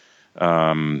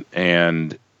 And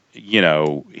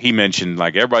he mentioned,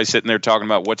 like, everybody's sitting there talking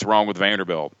about what's wrong with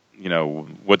Vanderbilt.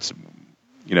 What's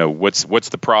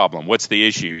the problem? What's the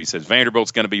issue? He says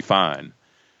Vanderbilt's going to be fine.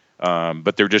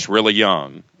 But they're just really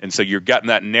young. And so you're getting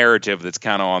that narrative that's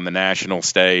kind of on the national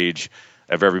stage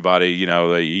of everybody.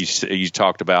 You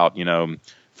talked about,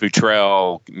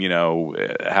 Futrell,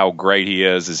 how great he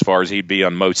is as far as he'd be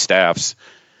on most staffs'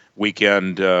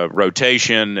 weekend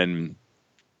rotation. And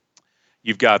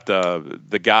you've got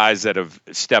the guys that have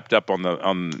stepped up on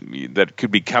that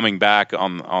could be coming back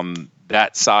on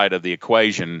that side of the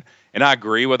equation. And I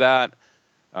agree with that.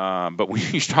 But when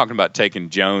you're talking about taking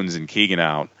Jones and Keegan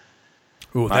out,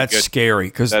 ooh, that's scary,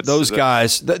 because those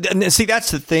guys see,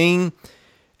 that's the thing.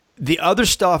 The other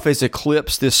stuff has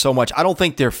eclipsed this so much. I don't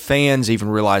think their fans even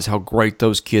realize how great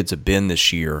those kids have been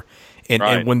this year.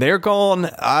 And when they're gone,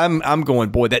 I'm going,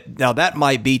 boy, that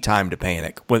might be time to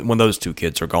panic when those 2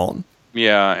 kids are gone.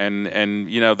 Yeah, and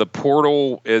the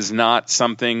portal is not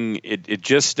something. It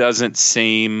just doesn't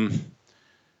seem.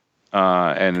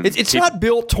 And it's not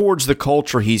built towards the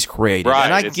culture he's created, right?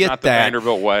 And I it's get not the that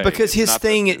Vanderbilt way, because his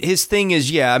thing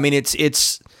is, yeah. I mean,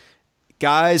 it's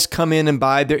guys come in and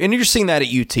buy there, and you're seeing that at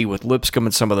UT with Lipscomb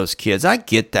and some of those kids. I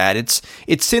get that. It's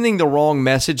sending the wrong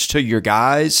message to your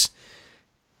guys.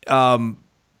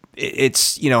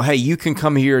 It's hey, you can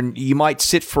come here and you might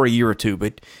sit for a year or 2,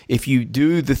 but if you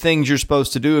do the things you're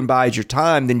supposed to do and bide your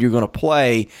time, then you're going to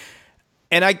play.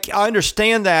 And I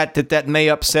understand that may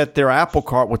upset their apple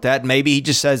cart with that. Maybe he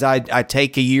just says, I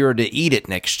take a year to eat it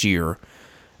next year.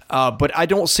 But I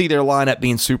don't see their lineup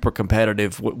being super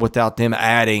competitive without them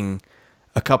adding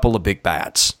a couple of big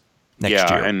bats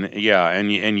next year. And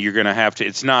you're going to have to.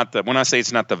 It's not when I say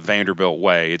it's not the Vanderbilt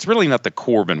way, it's really not the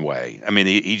Corbin way. I mean,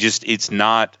 it's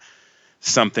not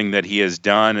something that he has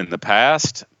done in the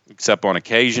past. except on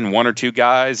occasion, one or two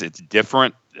guys. It's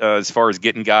different as far as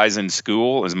getting guys in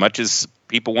school. As much as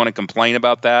people want to complain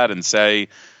about that and say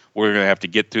we're going to have to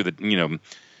get through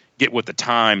get with the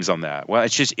times on that. Well,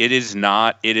 it is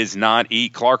not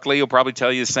Clark Lee will probably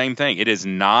tell you the same thing. It is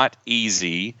not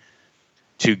easy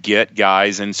to get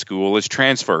guys in school as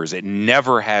transfers. It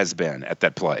never has been at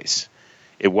that place.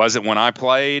 It wasn't when I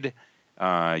played.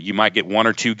 You might get one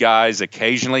or two guys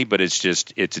occasionally, but it's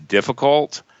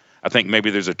difficult. I think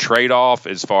maybe there's a trade-off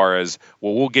as far as,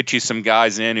 well, we'll get you some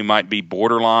guys in who might be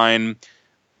borderline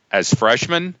as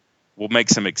freshmen. We'll make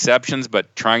some exceptions,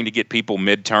 but trying to get people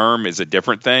midterm is a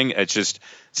different thing. It's just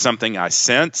something I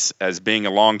sense as being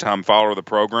a longtime follower of the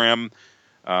program.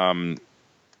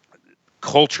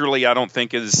 Culturally, I don't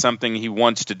think is something he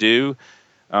wants to do.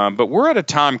 But we're at a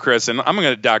time, Chris, and I'm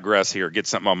going to digress here, get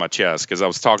something on my chest, because I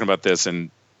was talking about this,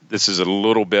 and this is a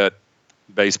little bit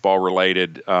baseball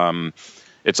related.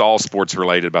 It's all sports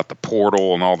related about the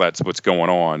portal and all that's what's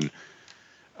going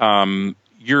on.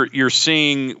 You're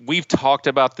seeing, we've talked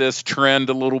about this trend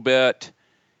a little bit,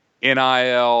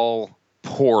 NIL,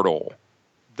 portal,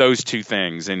 those two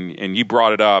things, and you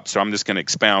brought it up, so I'm just going to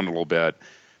expound a little bit.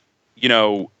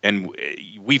 And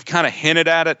we've kind of hinted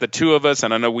at it, the two of us,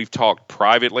 and I know we've talked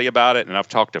privately about it, and I've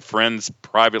talked to friends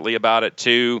privately about it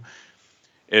too,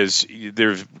 is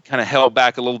they're kind of held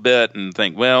back a little bit and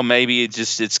think, well, maybe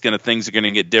things are going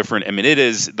to get different. I mean, it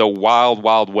is the wild,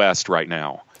 wild west right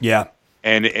now. Yeah.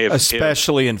 And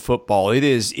especially in football, it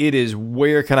is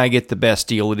where can I get the best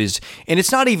deal? It is, and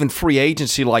it's not even free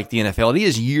agency like the NFL. It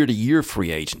is year-to-year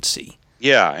free agency.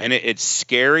 Yeah, and it's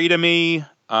scary to me.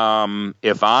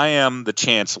 If I am the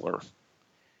chancellor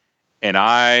and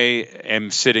I am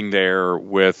sitting there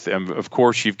with, and of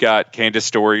course you've got Candace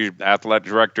Storey, athletic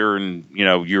director, and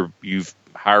you've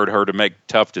hired her to make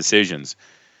tough decisions.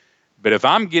 But if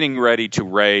I'm getting ready to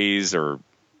raise or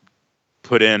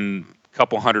put in a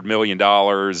couple $100 million,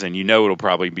 and it'll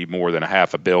probably be more than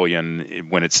 $500 million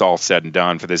when it's all said and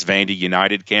done for this Vandy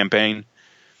United campaign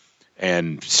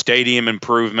and stadium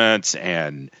improvements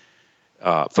and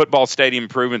football stadium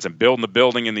improvements and building the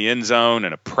building in the end zone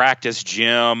and a practice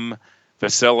gym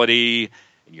facility,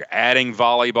 and you're adding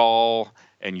volleyball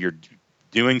and you're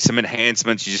doing some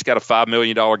enhancements. You just got a $5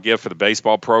 million gift for the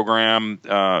baseball program.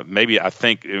 Maybe I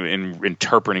think in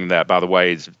interpreting that, by the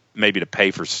way, is maybe to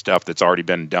pay for stuff that's already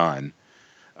been done.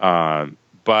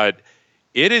 But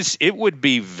it would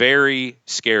be very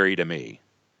scary to me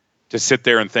to sit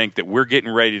there and think that we're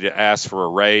getting ready to ask for a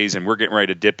raise and we're getting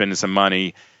ready to dip into some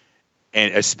money,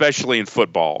 and especially in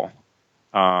football,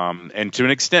 and to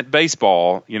an extent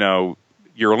baseball,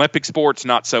 your Olympic sports,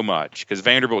 not so much, because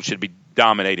Vanderbilt should be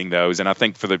dominating those, and I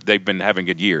think they've been having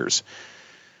good years.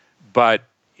 But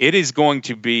it is going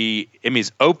to be,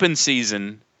 it's open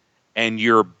season, and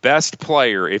your best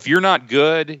player, if you're not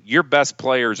good, your best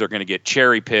players are going to get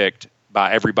cherry-picked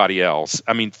by everybody else.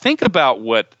 I mean, think about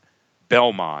what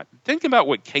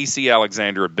Casey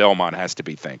Alexander at Belmont has to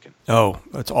be thinking. Oh,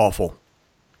 that's awful.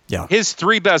 Yeah. His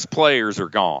three best players are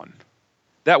gone.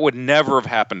 That would never have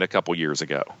happened a couple years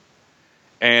ago.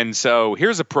 And so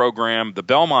here's a program, the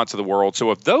Belmonts of the world.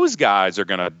 So if those guys are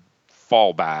going to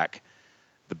fall back,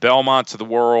 the Belmonts of the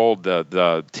world,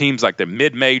 the teams like the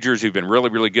mid-majors who've been really,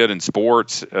 really good in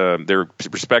sports, their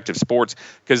respective sports,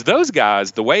 because those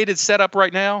guys, the way it is set up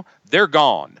right now, they're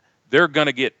gone. They're going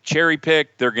to get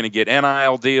cherry-picked. They're going to get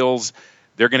NIL deals.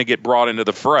 They're going to get brought into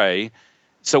the fray.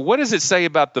 So what does it say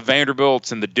about the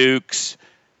Vanderbilts and the Dukes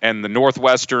and the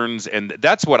Northwesterns? And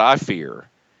that's what I fear.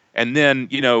 And then,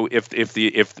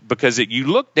 because you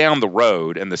look down the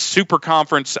road and the super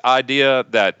conference idea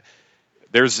that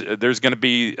there's going to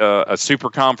be a super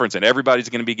conference and everybody's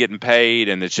going to be getting paid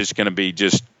and it's just going to be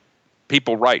just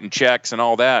people writing checks and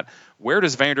all that. Where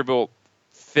does Vanderbilt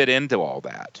fit into all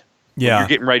that? Yeah. You're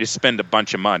getting ready to spend a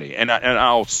bunch of money. And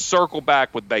I'll circle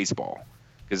back with baseball,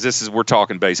 because we're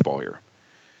talking baseball here.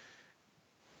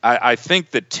 I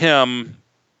think that Tim,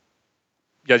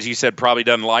 as you said, probably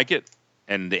doesn't like it.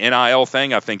 And the NIL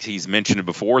thing, I think he's mentioned it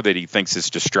before, that he thinks it's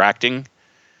distracting.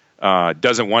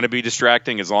 Doesn't want to be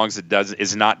distracting as long as it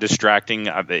is not distracting.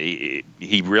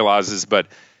 He realizes, but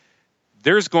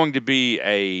there's going to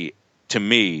be to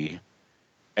me,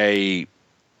 a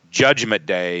judgment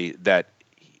day that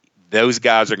those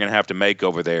guys are going to have to make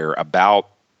over there about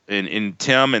in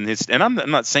Tim and his. And I'm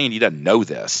not saying he doesn't know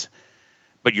this,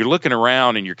 but you're looking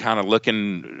around and you're kind of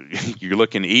you're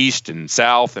looking east and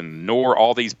south and north.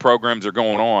 All these programs are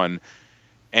going on,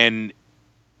 and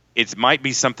it might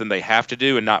be something they have to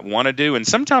do and not want to do. And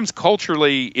sometimes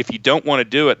culturally, if you don't want to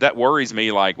do it, that worries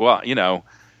me. Like, well,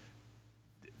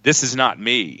 this is not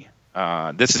me.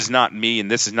 This is not me, and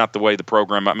this is not the way the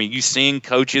program. I mean, you've seen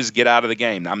coaches get out of the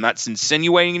game. I'm not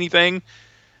insinuating anything.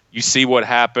 You see what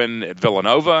happened at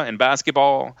Villanova in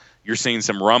basketball. You're seeing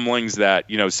some rumblings that,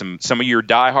 some of your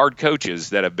diehard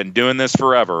coaches that have been doing this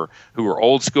forever, who are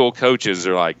old school coaches,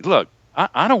 are like, look,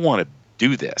 I don't want to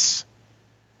do this.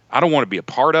 I don't want to be a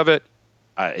part of it.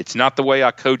 It's not the way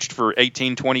I coached for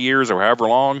 18, 20 years or however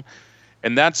long.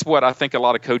 And that's what I think a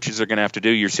lot of coaches are going to have to do.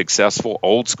 Your successful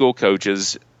old school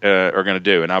coaches are going to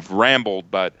do. And I've rambled,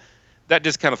 but that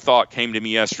just kind of thought came to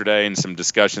me yesterday in some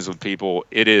discussions with people.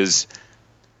 It is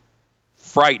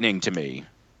frightening to me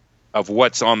of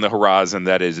what's on the horizon.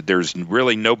 That is, there's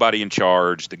really nobody in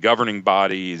charge. The governing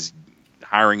body is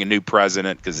hiring a new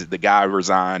president because the guy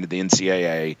resigned at the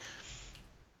NCAA.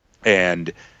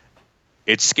 And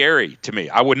it's scary to me.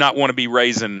 I would not want to be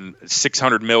raising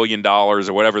 $600 million or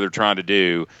whatever they're trying to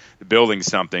do, building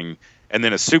something, and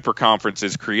then a super conference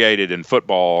is created in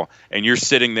football, and you're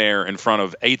sitting there in front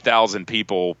of 8,000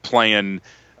 people playing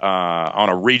on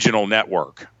a regional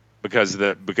network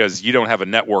because you don't have a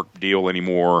network deal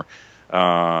anymore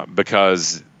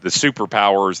because the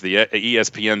superpowers, the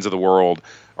ESPNs of the world,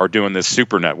 are doing this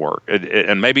super network.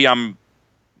 And maybe I'm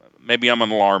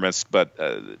an alarmist, but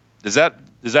does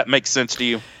that make sense to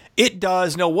you? It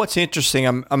does. No, what's interesting,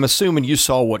 I'm assuming you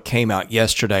saw what came out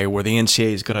yesterday where the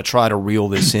NCAA is going to try to reel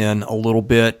this in a little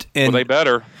bit. And, well, they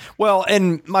better. Well,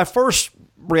 and my first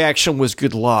reaction was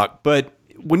good luck. But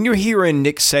when you're hearing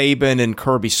Nick Saban and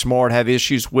Kirby Smart have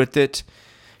issues with it,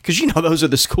 because, those are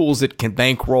the schools that can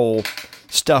bankroll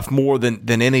stuff more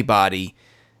than anybody,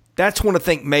 that's when I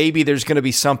think maybe there's going to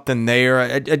be something there.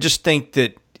 I just think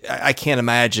that I can't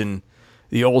imagine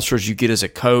the ulcers you get as a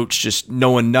coach, just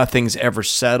knowing nothing's ever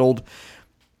settled.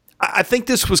 I think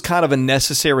this was kind of a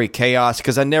necessary chaos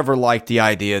because I never liked the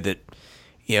idea that,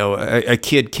 a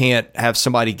kid can't have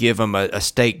somebody give him a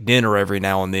steak dinner every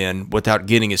now and then without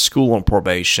getting his school on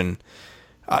probation.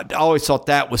 I always thought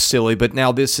that was silly, but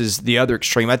now this is the other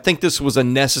extreme. I think this was a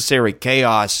necessary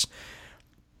chaos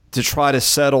to try to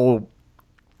settle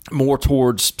more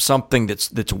towards something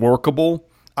that's workable.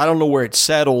 I don't know where it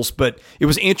settles, but it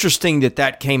was interesting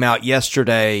that came out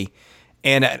yesterday,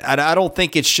 and I don't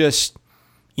think it's just,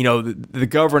 the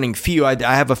governing few. I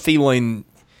have a feeling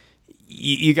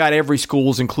you got every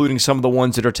schools, including some of the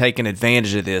ones that are taking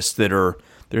advantage of this, they're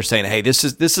saying, hey, this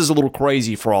is a little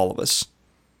crazy for all of us.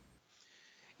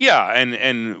 Yeah,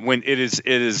 and when it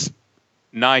is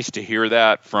nice to hear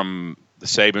that from the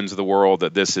Sabans of the world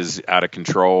that this is out of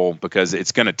control, because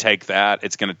it's going to take that.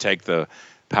 It's going to take the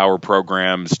power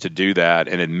programs to do that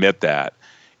and admit that.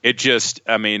 It just,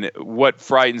 what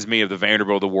frightens me of the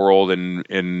Vanderbilt of the world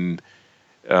in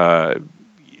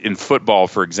football,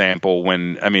 for example,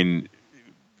 when,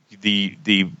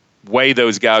 the way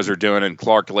those guys are doing it,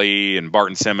 Clark Lee and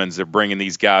Barton Simmons, they're bringing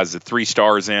these guys, the 3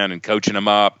 stars in and coaching them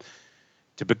up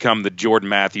to become the Jordan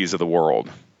Matthews of the world.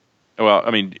 Well,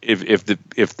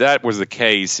 if that was the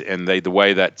case and the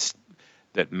way that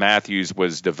Matthews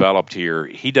was developed here,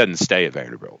 he doesn't stay at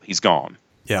Vanderbilt. He's gone.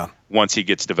 Yeah. Once he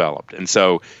gets developed. And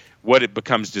so what it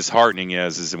becomes disheartening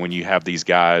is when you have these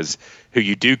guys who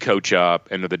you do coach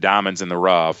up into the diamonds in the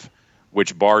rough,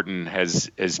 which Barton has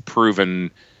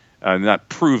proven, not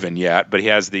proven yet, but he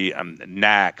has the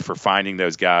knack for finding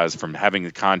those guys from having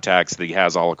the contacts that he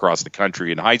has all across the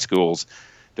country in high schools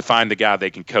to find the guy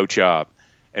they can coach up.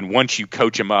 And once you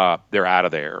coach them up, they're out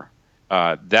of there.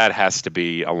 That has to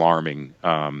be alarming.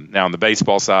 Now, on the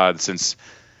baseball side, since,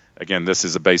 again, this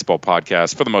is a baseball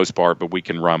podcast for the most part, but we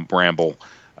can ramble.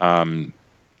 I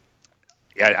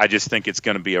just think it's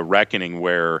going to be a reckoning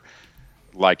where,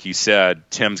 like you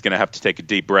said, Tim's going to have to take a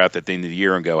deep breath at the end of the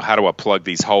year and go, how do I plug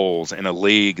these holes in a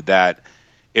league that,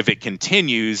 if it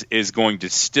continues, is going to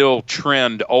still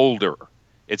trend older?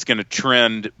 It's going to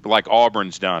trend like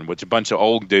Auburn's done, with a bunch of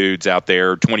old dudes out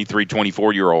there, 23,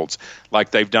 24-year-olds,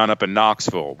 like they've done up in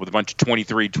Knoxville with a bunch of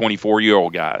 23,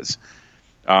 24-year-old guys.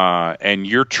 And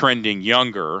you're trending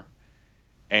younger,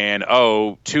 and,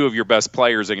 2 of your best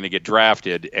players are going to get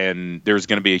drafted, and there's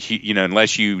going to be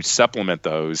unless you supplement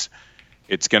those,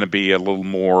 it's going to be a little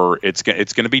more. It's going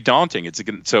to be daunting.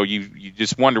 So you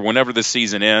just wonder, whenever the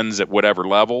season ends at whatever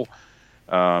level,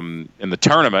 in the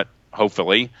tournament,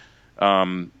 hopefully.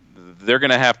 They're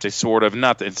going to have to sort of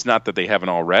it's not that they haven't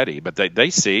already, but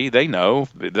they know,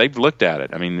 they've looked at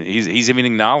it. He's even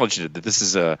acknowledged it, that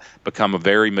this has become a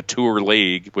very mature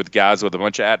league with guys with a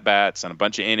bunch of at-bats and a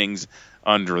bunch of innings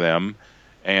under them.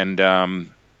 And,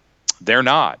 they're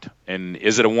not. And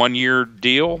is it a 1-year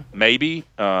deal? Maybe.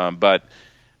 But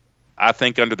I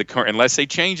think under the current, unless they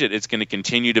change it, it's going to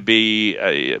continue to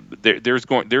be,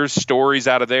 there's stories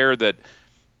out of there that,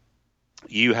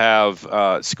 You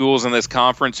have schools in this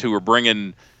conference who are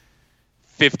bringing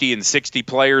 50 and 60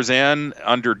 players in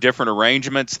under different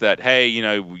arrangements that, hey,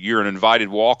 you're an invited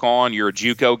walk-on, you're a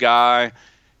JUCO guy,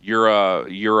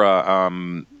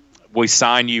 we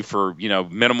sign you for,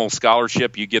 minimal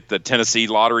scholarship. You get the Tennessee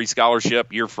lottery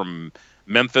scholarship. You're from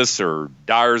Memphis or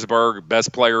Dyersburg,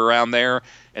 best player around there,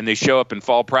 and they show up in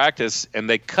fall practice and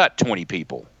they cut 20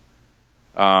 people.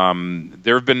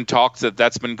 There have been talks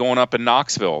that's been going up in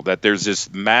Knoxville, that there's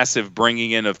this massive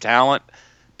bringing in of talent,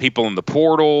 people in the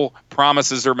portal,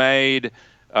 promises are made.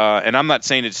 And I'm not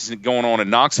saying it's going on in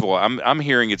Knoxville. I'm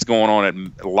hearing it's going on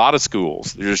at a lot of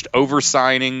schools. They're just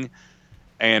over-signing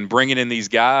and bringing in these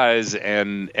guys,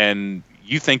 and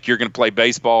you think you're going to play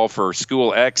baseball for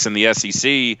school X in the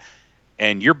SEC,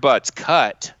 and your butt's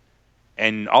cut,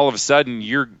 and all of a sudden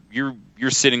you're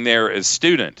sitting there as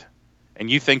student, and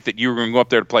you think that you were going to go up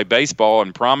there to play baseball,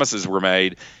 and promises were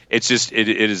made. It's just it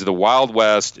is the Wild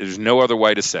West. There's no other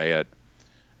way to say it.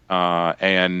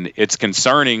 And it's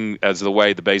concerning as the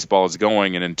way the baseball is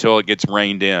going, and until it gets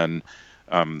reined in,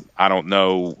 I don't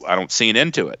know. I don't see an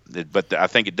end to it. But I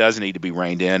think it does need to be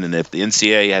reined in, and if the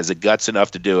NCAA has the guts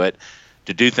enough to do it,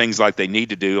 to do things like they need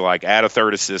to do, like add a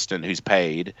third assistant who's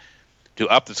paid, to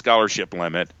up the scholarship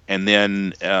limit, and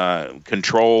then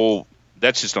control.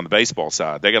 That's just on the baseball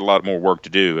side. They got a lot more work to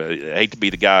do. I hate to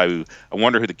be the guy who – I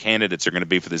wonder who the candidates are going to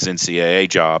be for this NCAA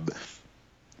job.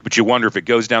 But you wonder if it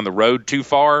goes down the road too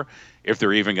far, if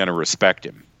they're even going to respect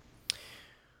him.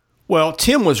 Well,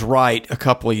 Tim was right a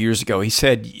couple of years ago. He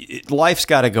said, life's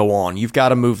got to go on. You've got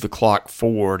to move the clock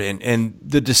forward. And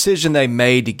the decision they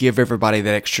made to give everybody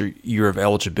that extra year of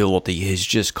eligibility has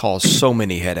just caused so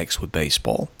many headaches with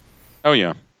baseball. Oh,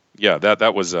 yeah. Yeah,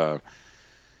 that was the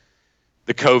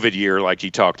COVID year like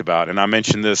you talked about. And I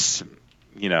mentioned this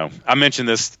a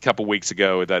couple weeks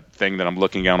ago, that thing that I'm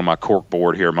looking at on my cork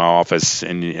board here in my office,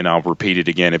 and I'll repeat it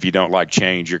again. If you don't like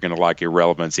change, you're going to like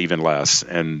irrelevance even less.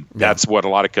 And that's what a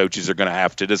lot of coaches are going to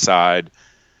have to decide.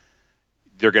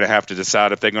 They're going to have to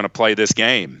decide if they're going to play this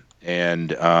game.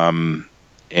 And I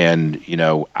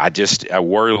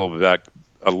worry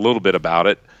a little bit about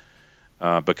it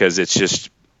because it's just,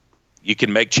 you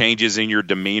can make changes in your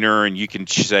demeanor, and you can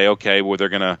say, okay, well,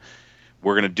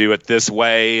 we're going to do it this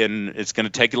way, and it's going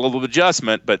to take a little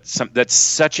adjustment, but that's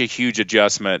such a huge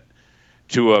adjustment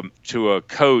to a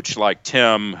coach like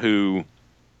Tim, who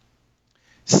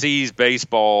sees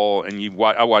baseball. And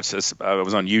I watched this. I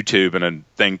was on YouTube, and a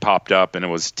thing popped up, and it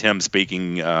was Tim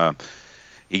speaking.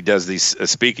 He does a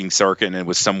speaking circuit, and it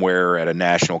was somewhere at a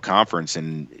national conference,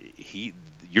 and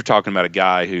you're talking about a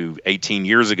guy who 18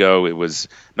 years ago, it was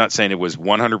not saying it was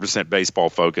 100% baseball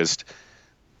focused,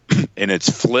 and it's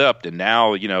flipped. And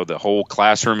now, the whole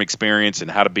classroom experience and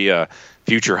how to be a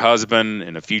future husband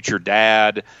and a future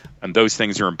dad, and those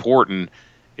things are important.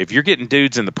 If you're getting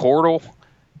dudes in the portal,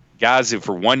 guys who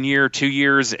for 1 year, 2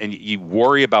 years, and you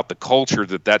worry about the culture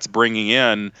that's bringing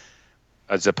in,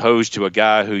 as opposed to a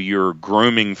guy who you're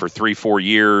grooming for 3-4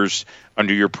 years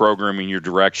under your program and your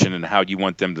direction and how you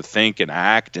want them to think and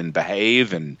act and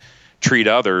behave and treat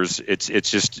others,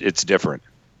 it's different.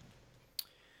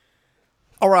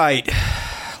 All right,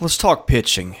 let's talk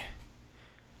pitching.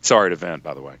 Sorry to vent,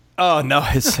 by the way. Oh no,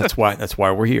 that's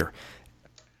why we're here.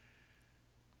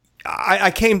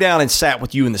 I came down and sat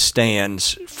with you in the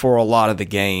stands for a lot of the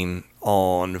game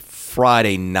on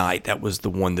Friday night. That was the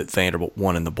one that Vanderbilt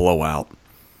won in the blowout.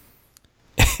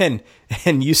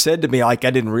 And you said to me, like, I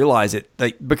didn't realize it,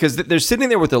 because they're sitting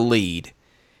there with a lead.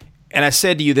 And I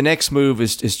said to you, the next move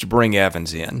is to bring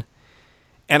Evans in.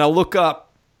 And I look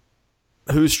up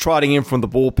who's trotting in from the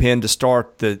bullpen to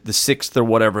start the sixth or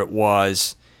whatever it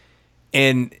was.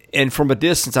 And from a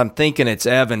distance, I'm thinking it's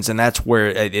Evans, and that's where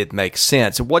it makes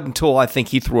sense. It wasn't until I think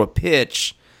he threw a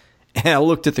pitch, and I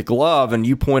looked at the glove, and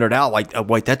you pointed out, like, oh,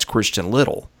 wait, that's Christian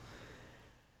Little.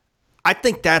 I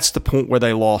think that's the point where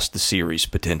they lost the series,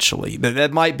 potentially.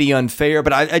 That might be unfair,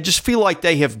 but I just feel like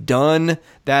they have done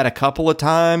that a couple of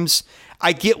times.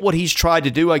 I get what he's tried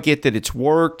to do. I get that it's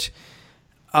worked.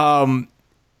 They've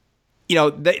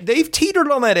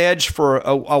teetered on that edge for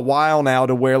a while now,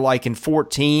 to where, like, in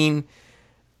 2014,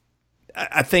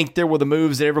 I think there were the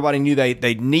moves that everybody knew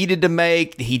they needed to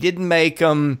make. He didn't make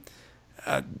them.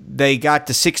 They got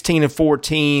to 16 and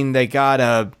 14. They got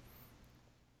a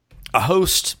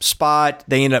host spot.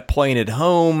 They ended up playing at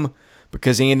home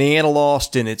because Indiana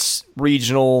lost in its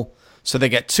regional. So they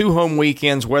got 2 home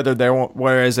weekends,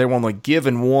 whereas they were only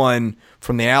given one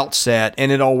from the outset,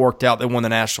 and it all worked out. They won the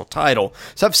national title.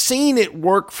 So I've seen it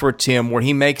work for Tim, where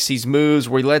he makes these moves,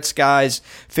 where he lets guys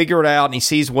figure it out, and he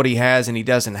sees what he has and he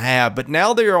doesn't have. But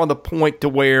now they're on the point to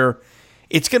where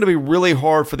it's going to be really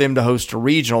hard for them to host a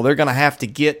regional. They're going to have to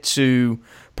get to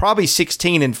probably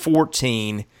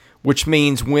 16-14, which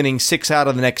means winning 6 out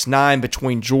of the next 9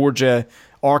 between Georgia,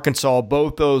 Arkansas,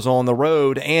 both those on the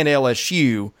road, and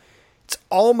LSU. It's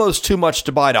almost too much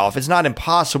to bite off. It's not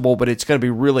impossible, but it's going to be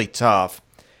really tough.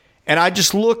 And I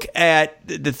just look at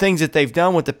the things that they've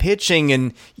done with the pitching,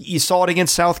 and you saw it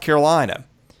against South Carolina,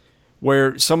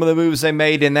 where some of the moves they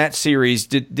made in that series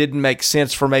didn't make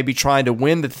sense for maybe trying to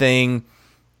win the thing.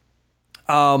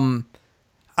 I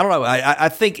don't know. I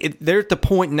think they're at the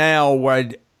point now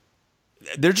where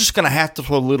they're just going to have to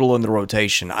throw Little in the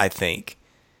rotation, I think.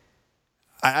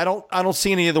 I don't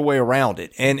see any other way around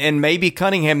it. And maybe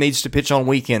Cunningham needs to pitch on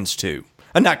weekends too.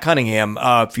 Not Cunningham,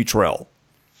 Futrell.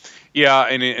 Yeah,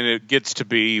 and it gets to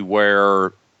be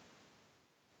where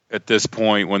at this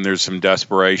point when there's some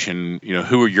desperation,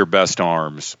 who are your best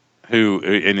arms?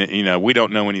 We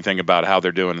don't know anything about how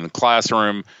they're doing in the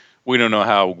classroom. We don't know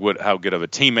how good of a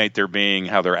teammate they're being,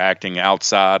 how they're acting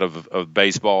outside of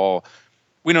baseball.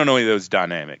 We don't know any of those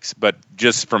dynamics. But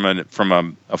just from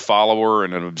a follower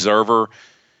and an observer,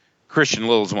 Christian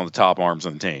Little is one of the top arms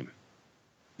on the team.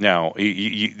 Now,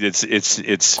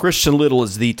 it's Christian Little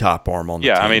is the top arm on the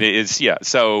team. Yeah, I mean,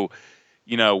 So,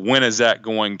 when is that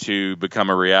going to become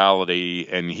a reality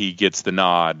and he gets the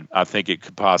nod? I think it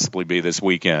could possibly be this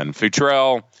weekend.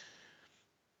 Futrell,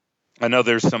 I know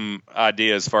there's some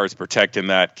idea as far as protecting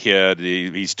that kid.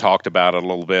 He's talked about it a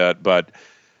little bit, but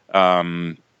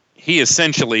he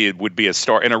essentially would be a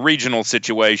star. In a regional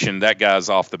situation, that guy's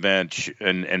off the bench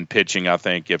and pitching, I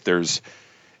think, if there's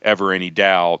ever any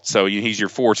doubt. So he's your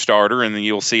 4th starter, and then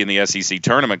you'll see in the SEC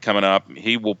tournament coming up,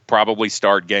 he will probably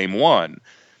start game 1.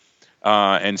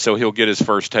 And so he'll get his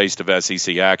first taste of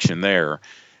SEC action there.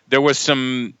 There was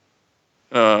some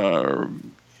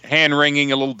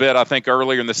hand-wringing a little bit, I think,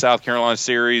 earlier in the South Carolina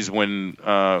series when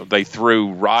they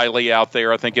threw Riley out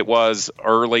there, I think it was,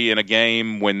 early in a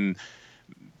game when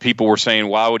people were saying,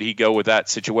 why would he go with that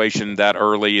situation that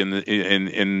early?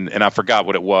 And I forgot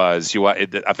what it was.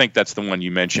 I think that's the one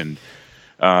you mentioned.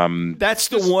 That's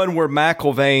the one where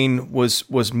McIlvain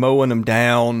was mowing them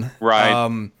down.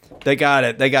 Right. They got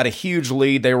a huge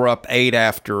lead. They were up 8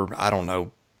 after,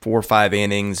 4 or 5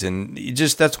 innings, and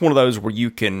that's one of those where you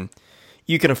can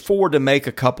afford to make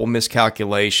a couple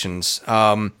miscalculations.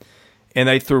 And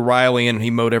they threw Riley in, and he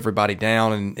mowed everybody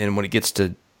down. And when it gets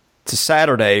to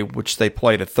Saturday, which they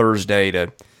played a Thursday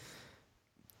to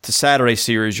Saturday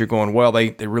series, you're going, well,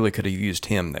 they really could have used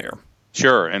him there.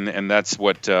 Sure, and that's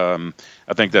what I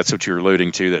think that's what you're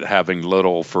alluding to, that having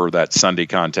Little for that Sunday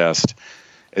contest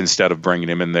instead of bringing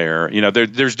him in there.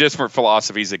 There's different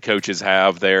philosophies that coaches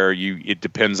have there. It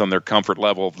depends on their comfort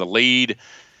level of the lead,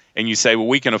 and you say, well,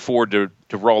 we can afford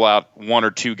to roll out 1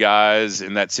 or 2 guys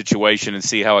in that situation and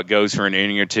see how it goes for an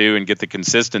inning or two and get the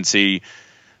consistency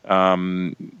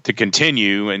to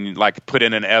continue, and like put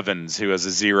in an Evans who has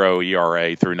a 0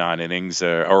 ERA through 9 innings,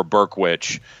 or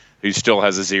Berkwich who still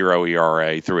has a 0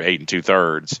 ERA through 8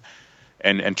 2/3,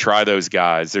 and try those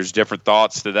guys. There's different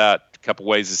thoughts to that, a couple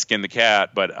ways to skin the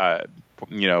cat, but a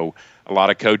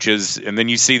lot of coaches, and then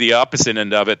you see the opposite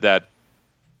end of it, that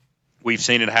we've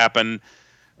seen it happen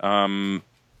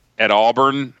at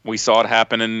Auburn. We saw it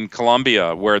happen in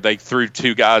Columbia, where they threw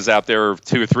 2 guys out there,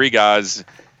 2 or 3 guys,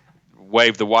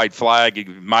 wave the white flag. You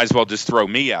might as well just throw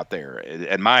me out there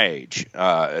at my age,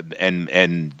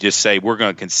 and just say we're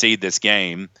going to concede this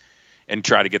game and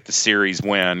try to get the series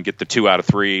win, get the 2 out of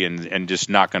 3, and just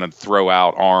not going to throw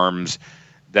out arms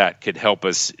that could help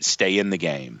us stay in the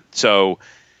game. So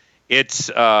it's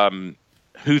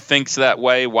who thinks that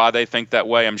way, why they think that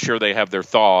way. I'm sure they have their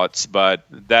thoughts, but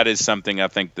that is something I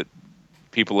think that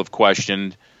people have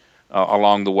questioned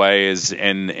along the way,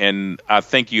 and I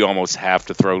think you almost have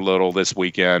to throw Little this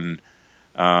weekend.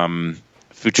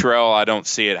 Futrell, I don't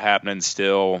see it happening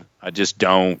still. I just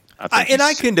don't.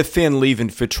 I can defend leaving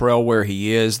Futrell where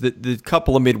he is. The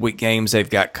couple of midweek games they've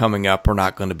got coming up are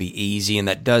not going to be easy, and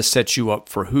that does set you up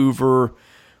for Hoover,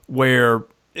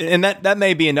 and that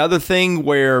may be another thing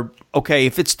where, okay,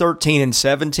 if it's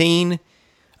 13-17,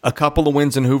 a couple of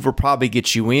wins in Hoover probably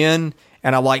gets you in,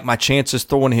 and I like my chances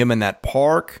throwing him in that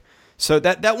park. So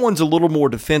that one's a little more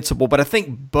defensible, but I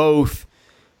think both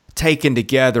taken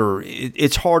together,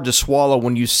 it's hard to swallow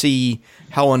when you see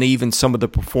how uneven some of the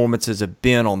performances have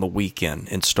been on the weekend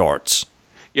in starts.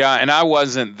 Yeah, and I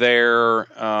wasn't there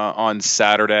on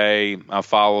Saturday. I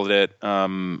followed it.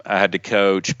 I had to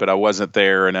coach, but I wasn't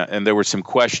there, and there was some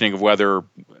questioning of whether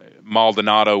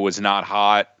Maldonado was not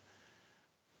hot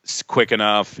quick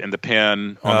enough in the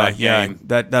pen on that game.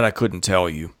 That I couldn't tell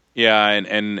you. Yeah,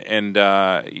 and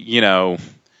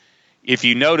if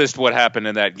you noticed what happened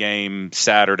in that game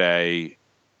Saturday,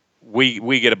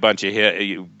 we get a bunch of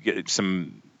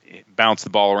bounce the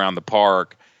ball around the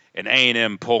park, and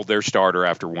A&M pulled their starter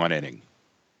after one inning.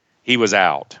 He was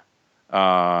out.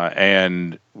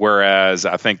 And whereas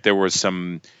I think there was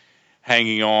some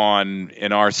hanging on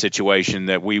in our situation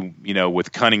that we,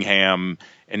 with Cunningham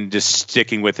and just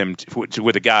sticking with him,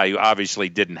 with a guy who obviously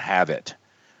didn't have it,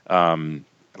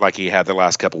 like he had the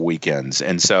last couple weekends.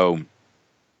 And so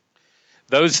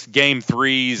those game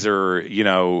threes are,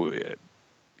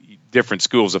 different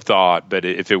schools of thought. But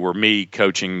if it were me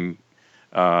coaching,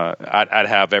 I'd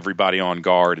have everybody on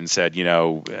guard and said,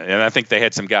 and I think they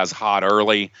had some guys hot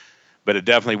early, but it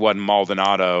definitely wasn't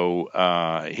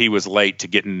Maldonado. He was late to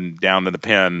getting down to the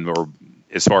pen, or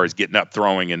as far as getting up,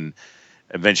 throwing, and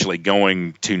eventually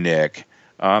going to Nick.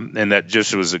 And that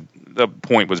just was the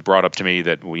point was brought up to me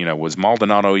that, was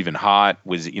Maldonado even hot?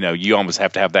 Was, you almost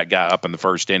have to have that guy up in the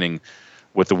first inning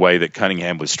with the way that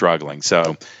Cunningham was struggling.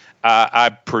 So I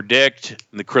predict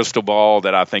the crystal ball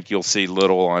that I think you'll see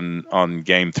Little on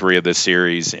game 3 of this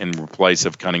series in place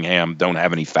of Cunningham. Don't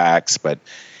have any facts, but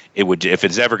it would, if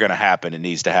it's ever going to happen, it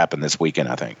needs to happen this weekend,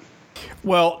 I think.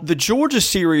 Well, the Georgia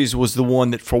series was the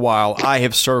one that for a while I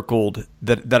have circled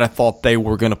that I thought they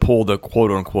were going to pull the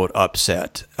quote-unquote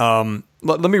upset.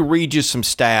 Let me read you some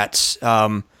stats.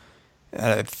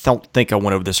 I don't think I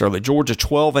went over this earlier. Georgia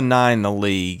 12-9 in the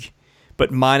league, but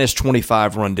minus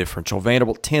 25 run differential.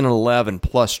 Vanderbilt 10-11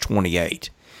 plus 28.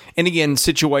 And again,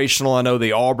 situational. I know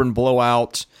the Auburn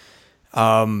blowout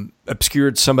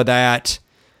obscured some of that.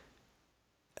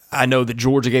 I know that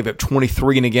Georgia gave up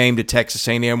 23 in a game to Texas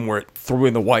A&M where it threw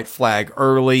in the white flag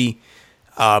early,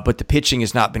 but the pitching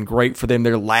has not been great for them.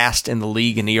 They're last in the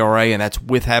league in ERA, and that's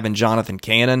with having Jonathan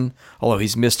Cannon, although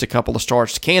he's missed a couple of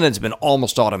starts. Cannon's been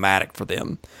almost automatic for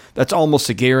them. That's almost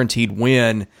a guaranteed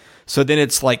win. So then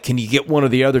it's like, can you get one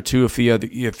of the other two if you're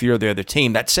the other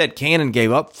team? That said, Cannon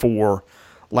gave up 4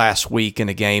 last week in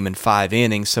a game in 5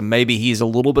 innings, so maybe he's a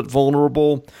little bit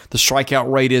vulnerable. The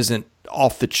strikeout rate isn't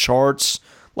off the charts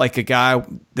like a guy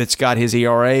that's got his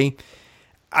ERA.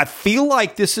 I feel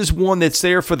like this is one that's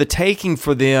there for the taking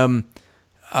for them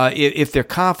if their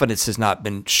confidence has not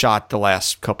been shot the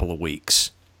last couple of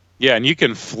weeks. Yeah, and you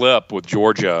can flip with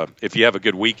Georgia if you have a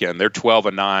good weekend. They're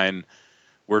 12-9,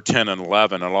 we're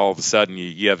 10-11, and all of a sudden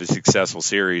you have a successful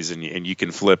series, and you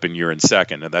can flip and you're in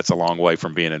second, and that's a long way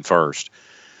from being in first.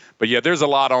 But yeah, there's a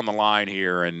lot on the line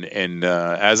here, and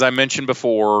as I mentioned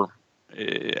before,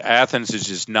 Athens has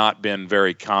just not been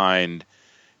very kind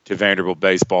to Vanderbilt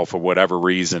baseball for whatever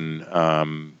reason.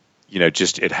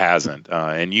 Just it hasn't.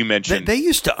 And you mentioned they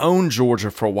used to own Georgia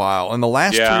for a while. In the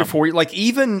last 3 or 4 years, like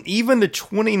even the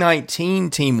 2019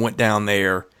 team went down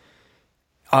there,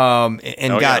 I'm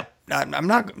not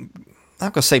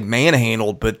going to say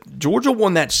manhandled, but Georgia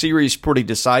won that series pretty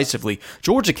decisively.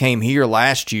 Georgia came here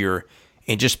last year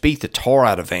and just beat the tar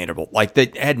out of Vanderbilt. Like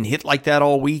they hadn't hit like that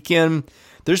all weekend.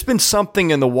 There's been something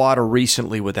in the water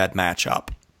recently with that matchup.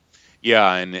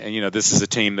 Yeah, and this is a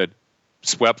team that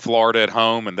swept Florida at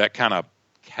home, and that kind of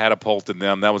catapulted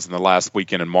them. That was in the last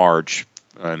weekend in March,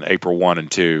 in April 1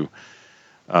 and 2,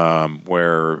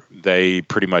 where they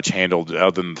pretty much handled,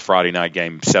 other than the Friday night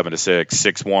game, 7-6,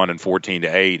 6-1, and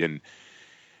 14-8, and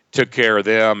took care of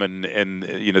them.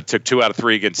 And took 2 out of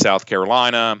 3 against South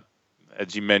Carolina.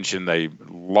 As you mentioned, they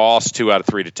lost 2 out of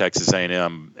 3 to Texas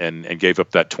A&M and gave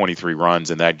up that 23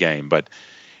 runs in that game. But,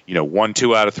 won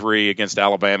 2 out of 3 against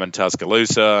Alabama and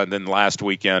Tuscaloosa, and then last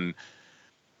weekend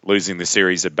losing the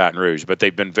series at Baton Rouge. But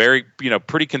they've been very,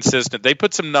 pretty consistent. They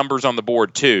put some numbers on the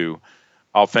board, too,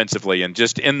 offensively. And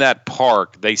just in that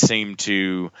park, they seem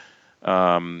to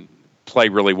play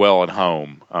really well at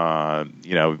home.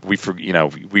 We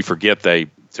forget they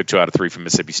took 2 out of 3 from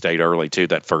Mississippi State early, too,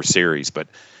 that first series. But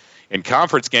in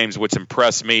conference games, what's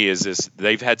impressed me is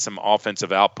they've had some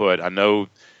offensive output. I know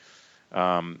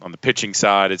on the pitching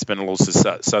side, it's been a little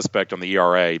suspect on the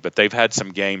ERA, but they've had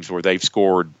some games where they've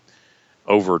scored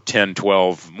over 10,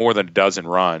 12, more than a dozen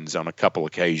runs on a couple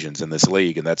occasions in this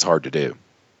league, and that's hard to do.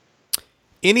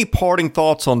 Any parting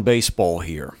thoughts on baseball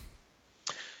here?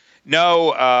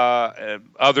 No,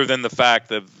 other than the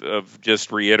fact of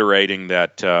just reiterating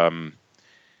that,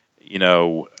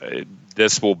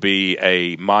 this will be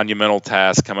a monumental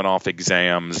task coming off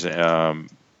exams, and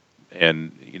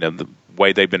the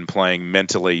way they've been playing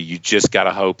mentally, you just got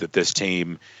to hope that this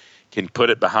team can put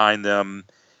it behind them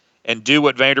and do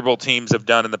what Vanderbilt teams have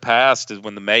done in the past. Is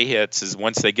when the May hits, is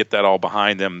once they get that all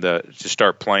behind them, to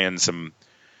start playing some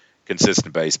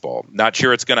consistent baseball. Not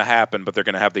sure it's going to happen, but they're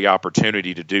going to have the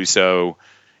opportunity to do so.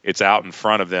 It's out in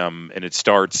front of them, and it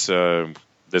starts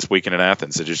this weekend in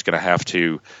Athens. They're just going to have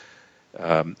to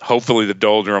hopefully the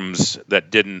doldrums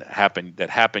that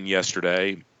happened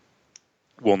yesterday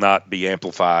will not be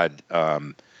amplified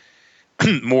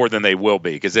more than they will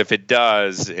be. Because if it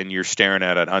does, and you're staring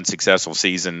at an unsuccessful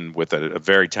season with a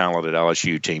very talented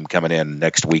LSU team coming in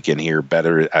next weekend here,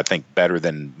 better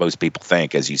than most people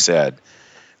think, as you said,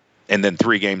 and then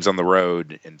 3 games on the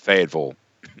road in Fayetteville,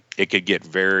 it could get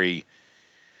very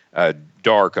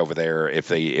dark over there if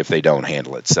they don't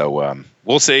handle it. So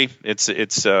we'll see.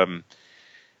 It's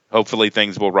hopefully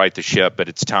things will right the ship, but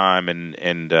it's time,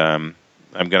 and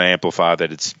I'm going to amplify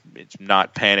that it's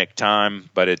not panic time,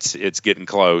 but it's getting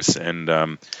close, and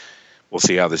we'll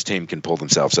see how this team can pull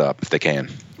themselves up if they can.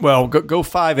 Well, go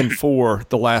 5-4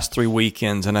 the last 3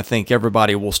 weekends, and I think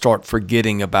everybody will start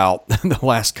forgetting about the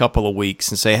last couple of weeks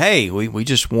and say, "Hey, we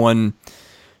just won,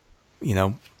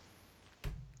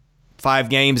 5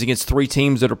 games against 3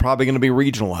 teams that are probably going to be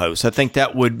regional hosts." I think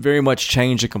that would very much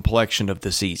change the complexion of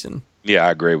the season. Yeah,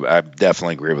 I agree. I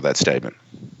definitely agree with that statement.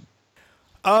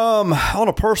 On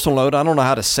a personal note, I don't know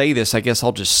how to say this. I guess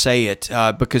I'll just say it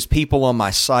because people on my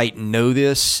site know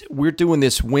this. We're doing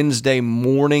this Wednesday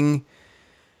morning.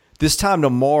 This time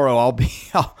tomorrow,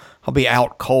 I'll be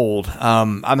out cold.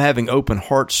 I'm having open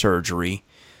heart surgery,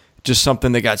 just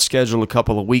something that got scheduled a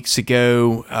couple of weeks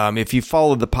ago. If you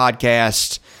followed the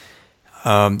podcast,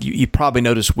 you probably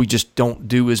noticed we just don't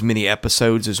do as many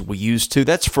episodes as we used to.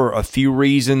 That's for a few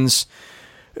reasons.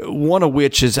 One of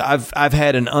which is I've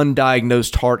had an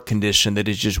undiagnosed heart condition that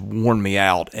has just worn me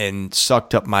out and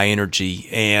sucked up my energy,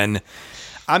 and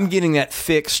I'm getting that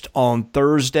fixed on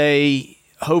Thursday.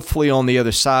 Hopefully on the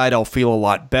other side I'll feel a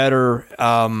lot better.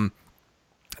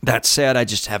 That said, I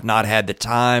just have not had the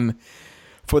time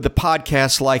for the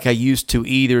podcast like I used to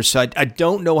either, so I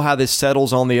don't know how this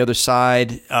settles on the other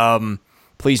side.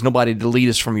 Please, nobody delete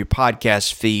us from your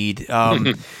podcast feed.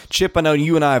 Chip, I know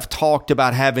you and I have talked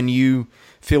about having you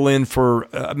fill in for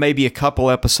maybe a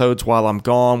couple episodes while I'm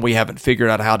gone. We haven't figured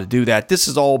out how to do that. This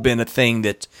has all been a thing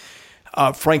that,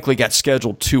 frankly, got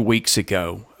scheduled 2 weeks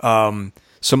ago.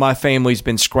 So my family's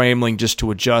been scrambling just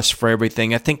to adjust for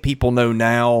everything. I think people know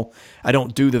now I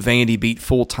don't do the Vandy Beat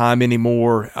full-time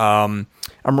anymore. I'm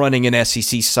running an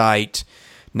SEC site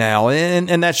now,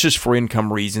 and that's just for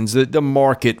income reasons. The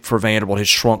market for Vanderbilt has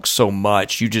shrunk so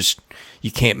much,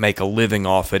 you can't make a living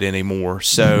off it anymore.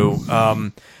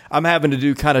 So I'm having to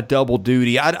do kind of double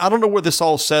duty. I don't know where this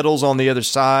all settles on the other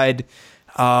side.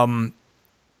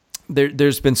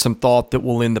 There's been some thought that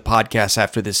we'll end the podcast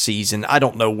after this season. I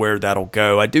don't know where that'll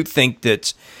go. I do think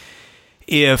that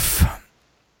if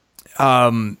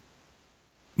in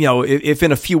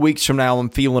a few weeks from now I'm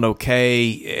feeling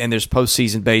okay and there's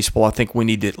postseason baseball, I think we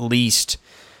need to at least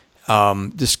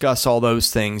discuss all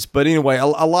those things. But anyway, a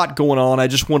lot going on. I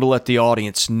just want to let the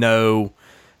audience know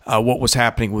what was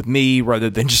happening with me rather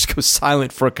than just go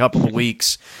silent for a couple of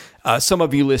weeks. Some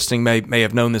of you listening may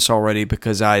have known this already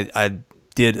because I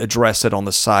did address it on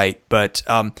the site. But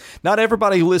not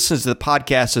everybody who listens to the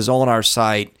podcast is on our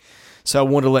site. So I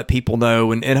wanted to let people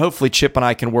know, and hopefully Chip and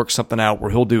I can work something out where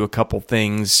he'll do a couple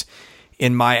things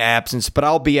in my absence. But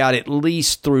I'll be out at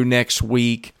least through next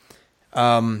week.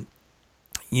 Maybe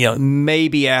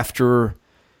after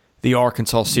the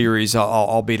Arkansas series,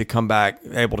 I'll be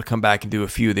able to come back and do a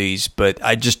few of these. But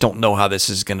I just don't know how this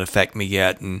is going to affect me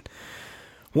yet, and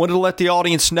wanted to let the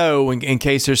audience know in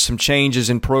case there's some changes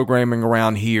in programming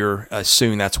around here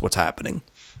soon. That's what's happening.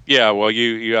 Yeah, well,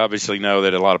 you obviously know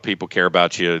that a lot of people care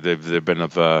about you. They've been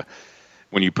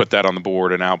when you put that on the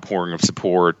board, an outpouring of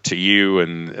support to you.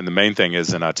 And the main thing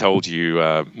is, and I told you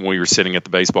when we were sitting at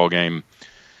the baseball game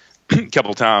a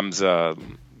couple times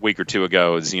week or two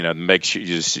ago, is make sure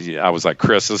I was like,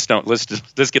 Chris,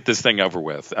 let's get this thing over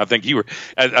with. I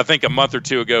think a month or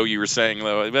two ago you were saying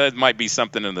it might be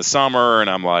something in the summer, and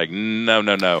I'm like,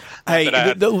 no.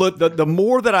 Hey, the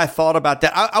more that I thought about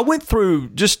that, I went through,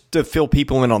 just to fill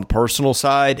people in on the personal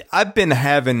side, I've been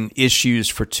having issues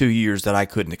for 2 years that I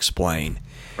couldn't explain.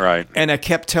 Right. And I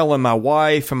kept telling my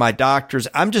wife and my doctors,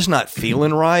 I'm just not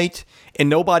feeling right, and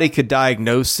nobody could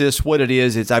diagnose this. What it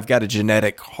is I've got a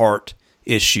genetic heart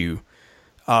issue.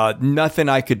 Nothing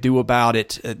I could do about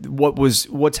it.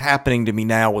 What's happening to me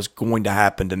now was going to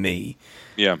happen to me.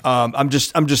 Yeah. I'm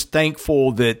just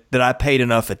thankful that I paid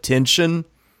enough attention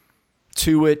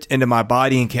to it and to my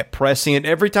body and kept pressing it.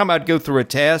 Every time I'd go through a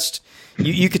test,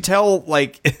 you could tell,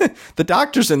 like, the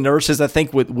doctors and nurses, I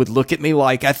think, would look at me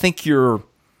like, I think you're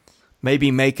maybe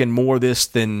making more of this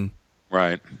than...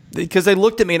 Right. Because they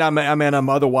looked at me and I'm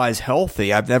otherwise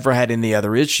healthy. I've never had any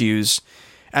other issues.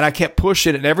 And I kept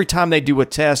pushing it, and every time they do a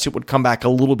test, it would come back a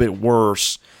little bit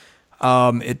worse.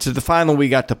 Finally we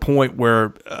got to the point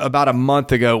where about a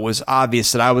month ago it was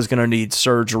obvious that I was going to need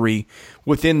surgery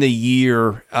within the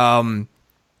year.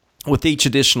 With each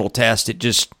additional test,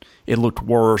 it looked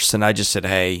worse, and I just said,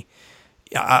 hey,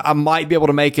 I might be able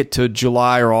to make it to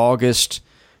July or August,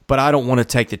 but I don't want to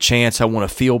take the chance. I want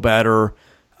to feel better.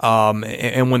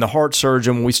 And when the heart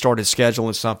surgeon, when we started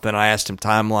scheduling something, I asked him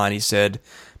timeline. He said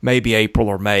maybe April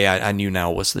or May. I knew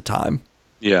now was the time.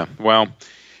 Yeah, well,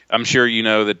 I'm sure you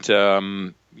know that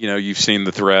you've seen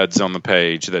the threads on the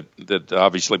page that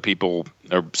obviously people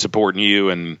are supporting you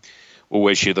and we'll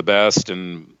wish you the best.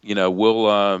 And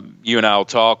we'll you and I will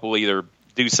talk. We'll either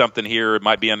do something here. It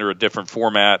might be under a different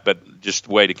format, but just a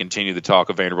way to continue the talk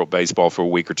of Vanderbilt baseball for a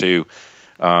week or two.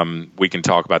 We can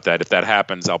talk about that. If that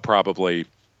happens, I'll probably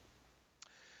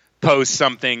post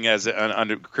something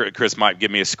under Chris might give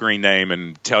me a screen name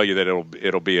and tell you that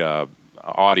it'll be a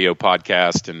audio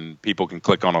podcast and people can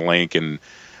click on a link and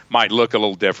might look a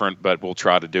little different, but we'll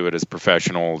try to do it as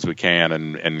professional as we can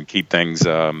and keep things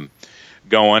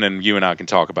going, and you and I can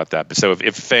talk about that. But so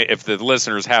if the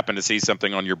listeners happen to see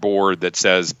something on your board that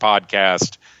says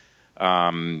podcast,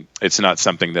 it's not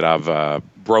something that I've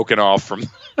broken off from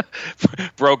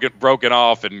broken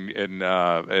off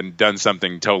and done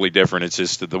something totally different. It's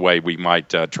just the way we might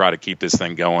try to keep this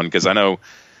thing going, because I know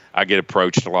I get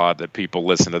approached a lot that people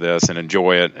listen to this and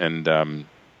enjoy it, and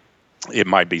it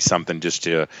might be something just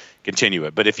to continue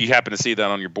it. But if you happen to see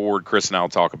that on your board, Chris and I will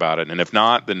talk about it. And if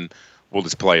not, then we'll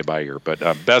just play it by ear. But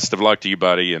best of luck to you,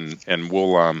 buddy, and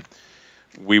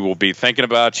we will be thinking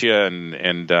about you.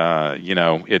 And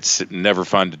it's never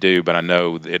fun to do, but I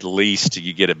know at least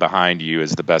you get it behind you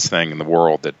is the best thing in the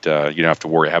world, that you don't have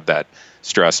to have that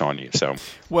stress on you. So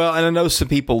well, and I know some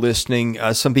people listening.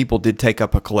 Some people did take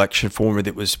up a collection for me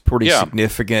that was pretty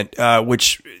significant,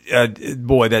 which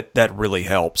boy, that really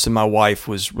helps. And my wife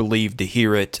was relieved to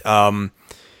hear it.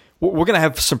 We're going to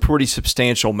have some pretty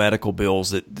substantial medical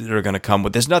bills that are going to come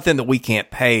with this. Nothing that we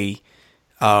can't pay.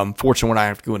 Fortunately, when I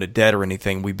have to go into debt or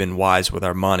anything, we've been wise with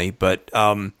our money. But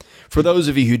for those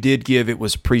of you who did give, it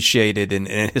was appreciated, and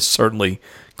it's certainly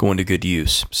going to good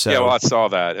use. So, yeah, well, I saw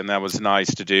that, and that was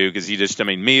nice to do, because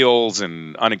meals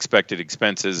and unexpected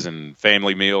expenses and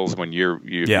family meals, when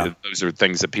those are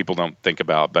things that people don't think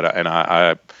about. But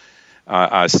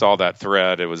I saw that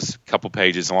thread. It was a couple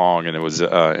pages long, and it was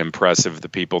impressive, the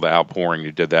people, the outpouring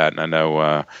who did that. And I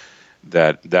know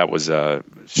that was a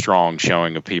strong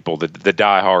showing of people, the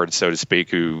diehards, so to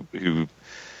speak, who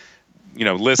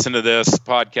listen to this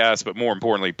podcast, but more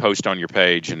importantly, post on your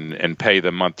page and pay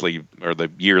the monthly or the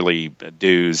yearly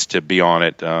dues to be on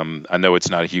it. I know it's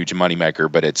not a huge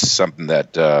moneymaker, but it's something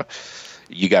that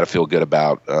you got to feel good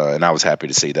about, and I was happy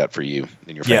to see that for you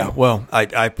and your family. Yeah, well,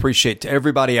 I appreciate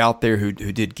everybody out there who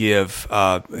did give.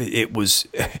 It was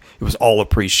all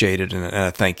appreciated, and I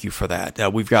thank you for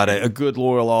that. We've got a good,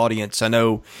 loyal audience. I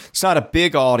know it's not a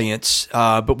big audience,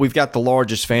 but we've got the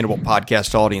largest Vanderbilt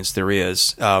podcast audience there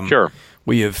is. Sure.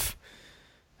 We have,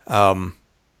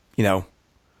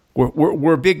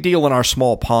 we're a big deal in our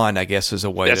small pond, I guess, is a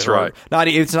way. That's right.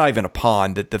 It's not even a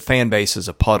pond. That the fan base is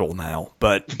a puddle now.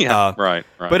 But right.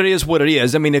 But it is what it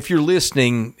is. I mean, if you're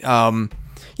listening, and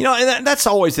that's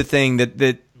always the thing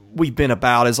that we've been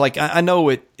about. Is like, I know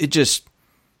it just.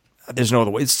 There's no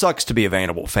other way. It sucks to be a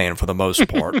Vanderbilt fan for the most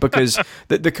part, because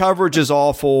the coverage is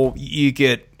awful. You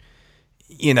get,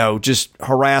 just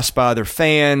harassed by other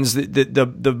fans.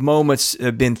 The moments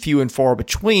have been few and far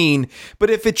between. But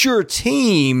if it's your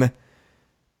team,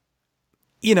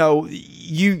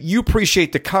 you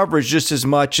appreciate the coverage just as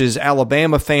much as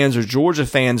Alabama fans or Georgia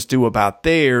fans do about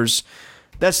theirs.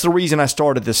 That's the reason I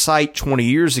started the site 20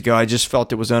 years ago. I just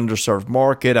felt it was an underserved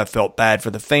market. I felt bad for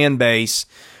the fan base.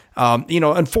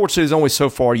 Unfortunately, there's only so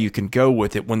far you can go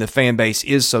with it when the fan base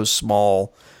is so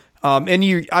small. I'm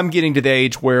getting to the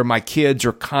age where my kids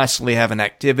are constantly having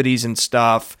activities and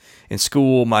stuff in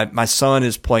school. My son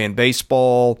is playing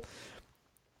baseball.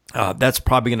 That's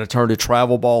probably going to turn to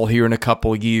travel ball here in a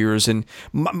couple of years. And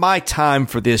my time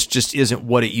for this just isn't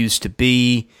what it used to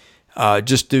be,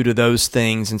 just due to those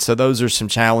things. And so those are some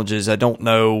challenges I don't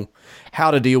know how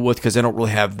to deal with, because I don't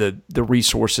really have the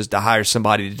resources to hire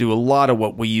somebody to do a lot of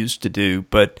what we used to do.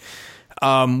 But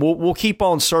we'll keep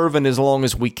on serving as long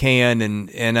as we can,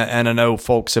 and I know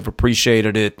folks have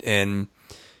appreciated it, and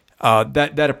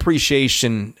that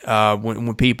appreciation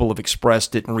when people have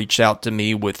expressed it and reached out to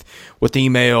me with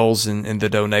emails and the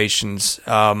donations,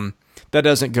 that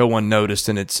doesn't go unnoticed,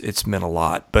 and it's meant a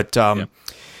lot. But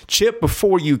Chip,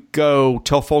 before you go,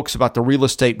 tell folks about the real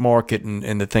estate market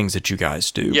and the things that you guys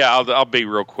do. Yeah, I'll be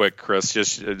real quick, Chris.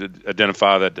 Just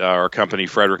identify that our company,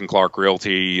 Frederick and Clark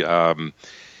Realty,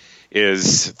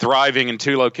 is thriving in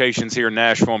 2 locations here in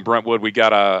Nashville and Brentwood. We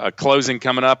got a closing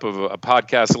coming up of a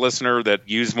podcast listener that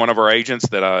used one of our agents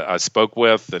that I spoke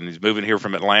with, and he's moving here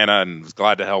from Atlanta and was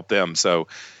glad to help them. So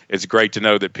it's great to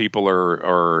know that people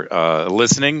are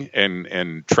listening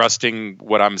and trusting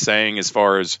what I'm saying as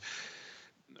far as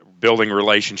building a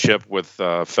relationship with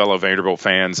fellow Vanderbilt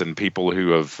fans and people who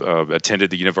have attended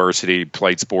the university,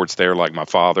 played sports there like my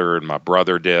father and my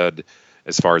brother did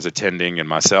as far as attending, and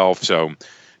myself. So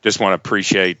just want to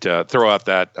appreciate, throw out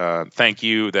that thank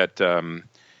you that, and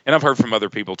I've heard from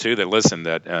other people too that listen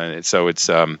so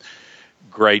it's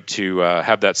great to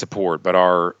have that support. But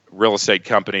our real estate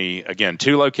company, again,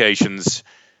 2 locations.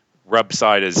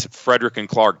 Website is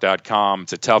frederickandclark.com.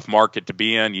 It's a tough market to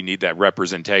be in. You need that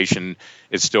representation.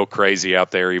 It's still crazy out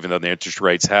there, even though the interest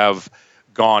rates have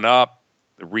gone up.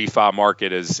 The refi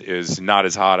market is not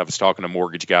as hot. I was talking to a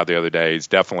mortgage guy the other day. It's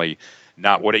definitely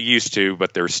not what it used to,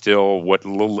 but there's still what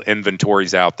little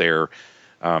inventory's out there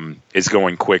is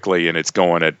going quickly, and it's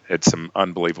going at some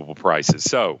unbelievable prices.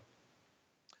 So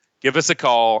give us a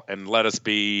call and let us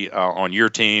be on your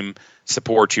team,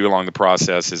 support you along the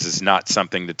process. This is not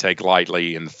something to take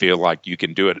lightly and feel like you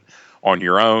can do it on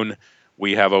your own.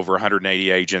 We have over 180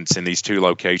 agents in these 2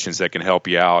 locations that can help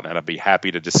you out, and I'd be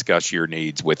happy to discuss your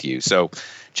needs with you. So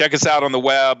check us out on the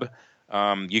web.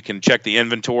 You can check the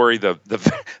inventory, the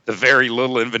very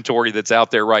little inventory that's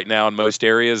out there right now in most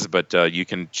areas, but you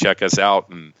can check us out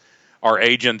and our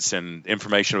agents and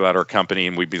information about our company,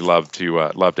 and we'd be love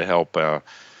to help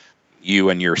you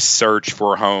in your search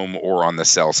for a home or on the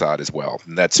sell side as well.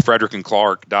 And that's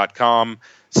frederickandclark.com,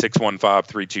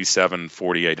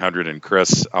 615-327-4800. And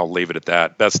Chris, I'll leave it at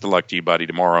that. Best of luck to you, buddy.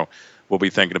 Tomorrow we'll be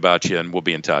thinking about you, and we'll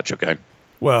be in touch, okay?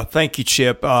 Well, thank you,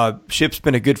 Chip. Chip's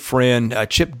been a good friend.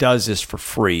 Chip does this for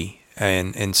free,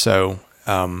 and so.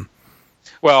 Well,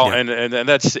 yeah. and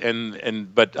that's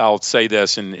but I'll say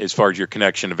this, and as far as your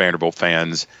connection to Vanderbilt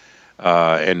fans,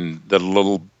 and the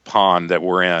little pond that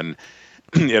we're in,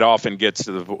 it often gets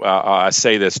to the. I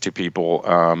say this to people,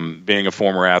 being a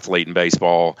former athlete in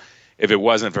baseball. If it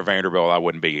wasn't for Vanderbilt, I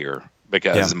wouldn't be here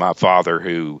because my father,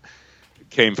 who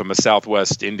came from a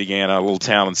southwest Indiana, a little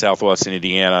town in southwestern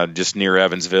Indiana, just near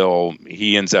Evansville.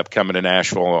 He ends up coming to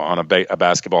Nashville on a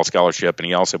basketball scholarship, and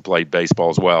he also played baseball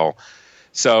as well.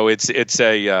 So it's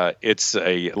a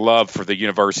love for the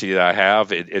university that I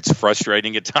have. It's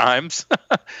frustrating at times.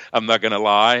 I'm not going to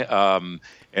lie,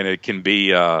 and it can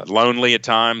be lonely at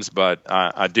times. But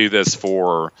I do this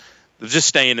for just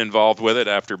staying involved with it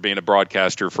after being a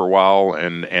broadcaster for a while,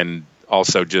 and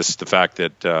also just the fact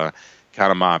that. Kind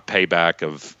of my payback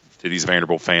to these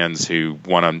Vanderbilt fans who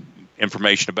want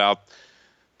information about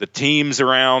the teams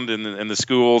around and the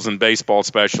schools and baseball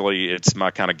especially. It's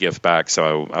my kind of gift back,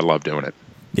 so I love doing it.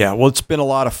 Yeah, well, it's been a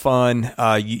lot of fun.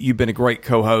 You've been a great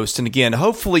co-host, and again,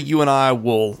 hopefully you and I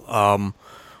will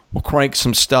crank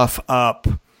some stuff up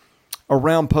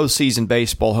around postseason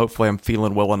baseball. Hopefully, I'm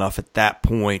feeling well enough at that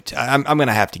point. I'm going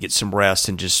to have to get some rest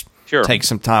and just take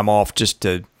some time off just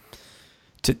to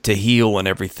heal and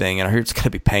everything, and I hear it's going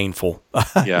to be painful.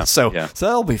 So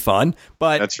that'll be fun.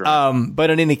 But that's right.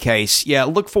 But in any case,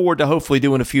 look forward to hopefully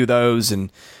doing a few of those.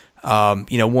 And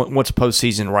once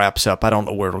postseason wraps up, I don't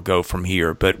know where it'll go from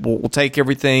here, but we'll take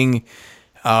everything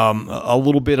a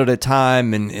little bit at a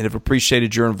time, and have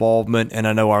appreciated your involvement, and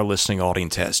I know our listening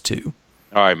audience has too.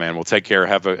 All right, man. We'll take care.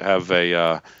 Have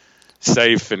a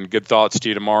safe and good thoughts to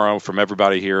you tomorrow from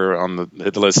everybody here on the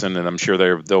listen, and I'm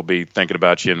sure they'll be thinking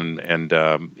about you. And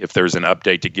if there's an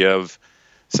update to give,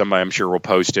 somebody I'm sure will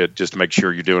post it just to make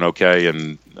sure you're doing okay.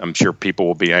 And I'm sure people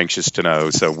will be anxious to know.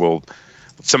 So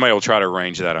somebody will try to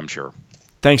arrange that, I'm sure.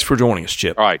 Thanks for joining us,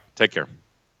 Chip. All right, take care.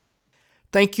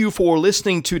 Thank you for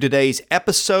listening to today's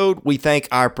episode. We thank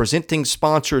our presenting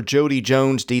sponsor, Jody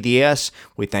Jones DDS.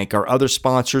 We thank our other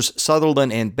sponsors,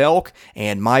 Sutherland and Belk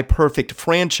and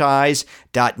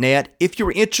MyPerfectFranchise.net. If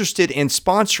you're interested in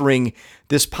sponsoring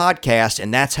this podcast,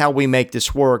 and that's how we make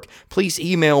this work, please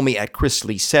email me at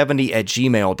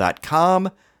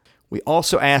chrisley70@gmail.com. We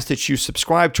also ask that you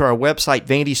subscribe to our website,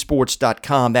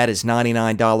 VandySports.com. That is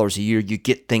 $99 a year. You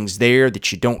get things there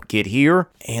that you don't get here.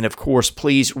 And of course,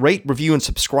 please rate, review, and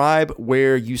subscribe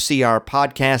where you see our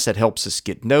podcast. That helps us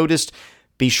get noticed.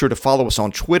 Be sure to follow us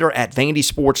on Twitter at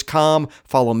VandySports.com.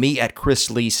 Follow me at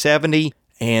ChrisLee70.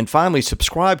 And finally,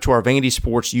 subscribe to our Vandy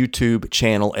Sports YouTube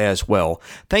channel as well.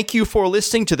 Thank you for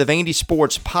listening to the Vandy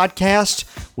Sports Podcast,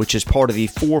 which is part of the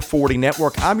 440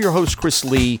 Network. I'm your host, Chris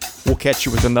Lee. We'll catch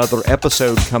you with another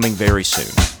episode coming very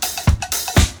soon.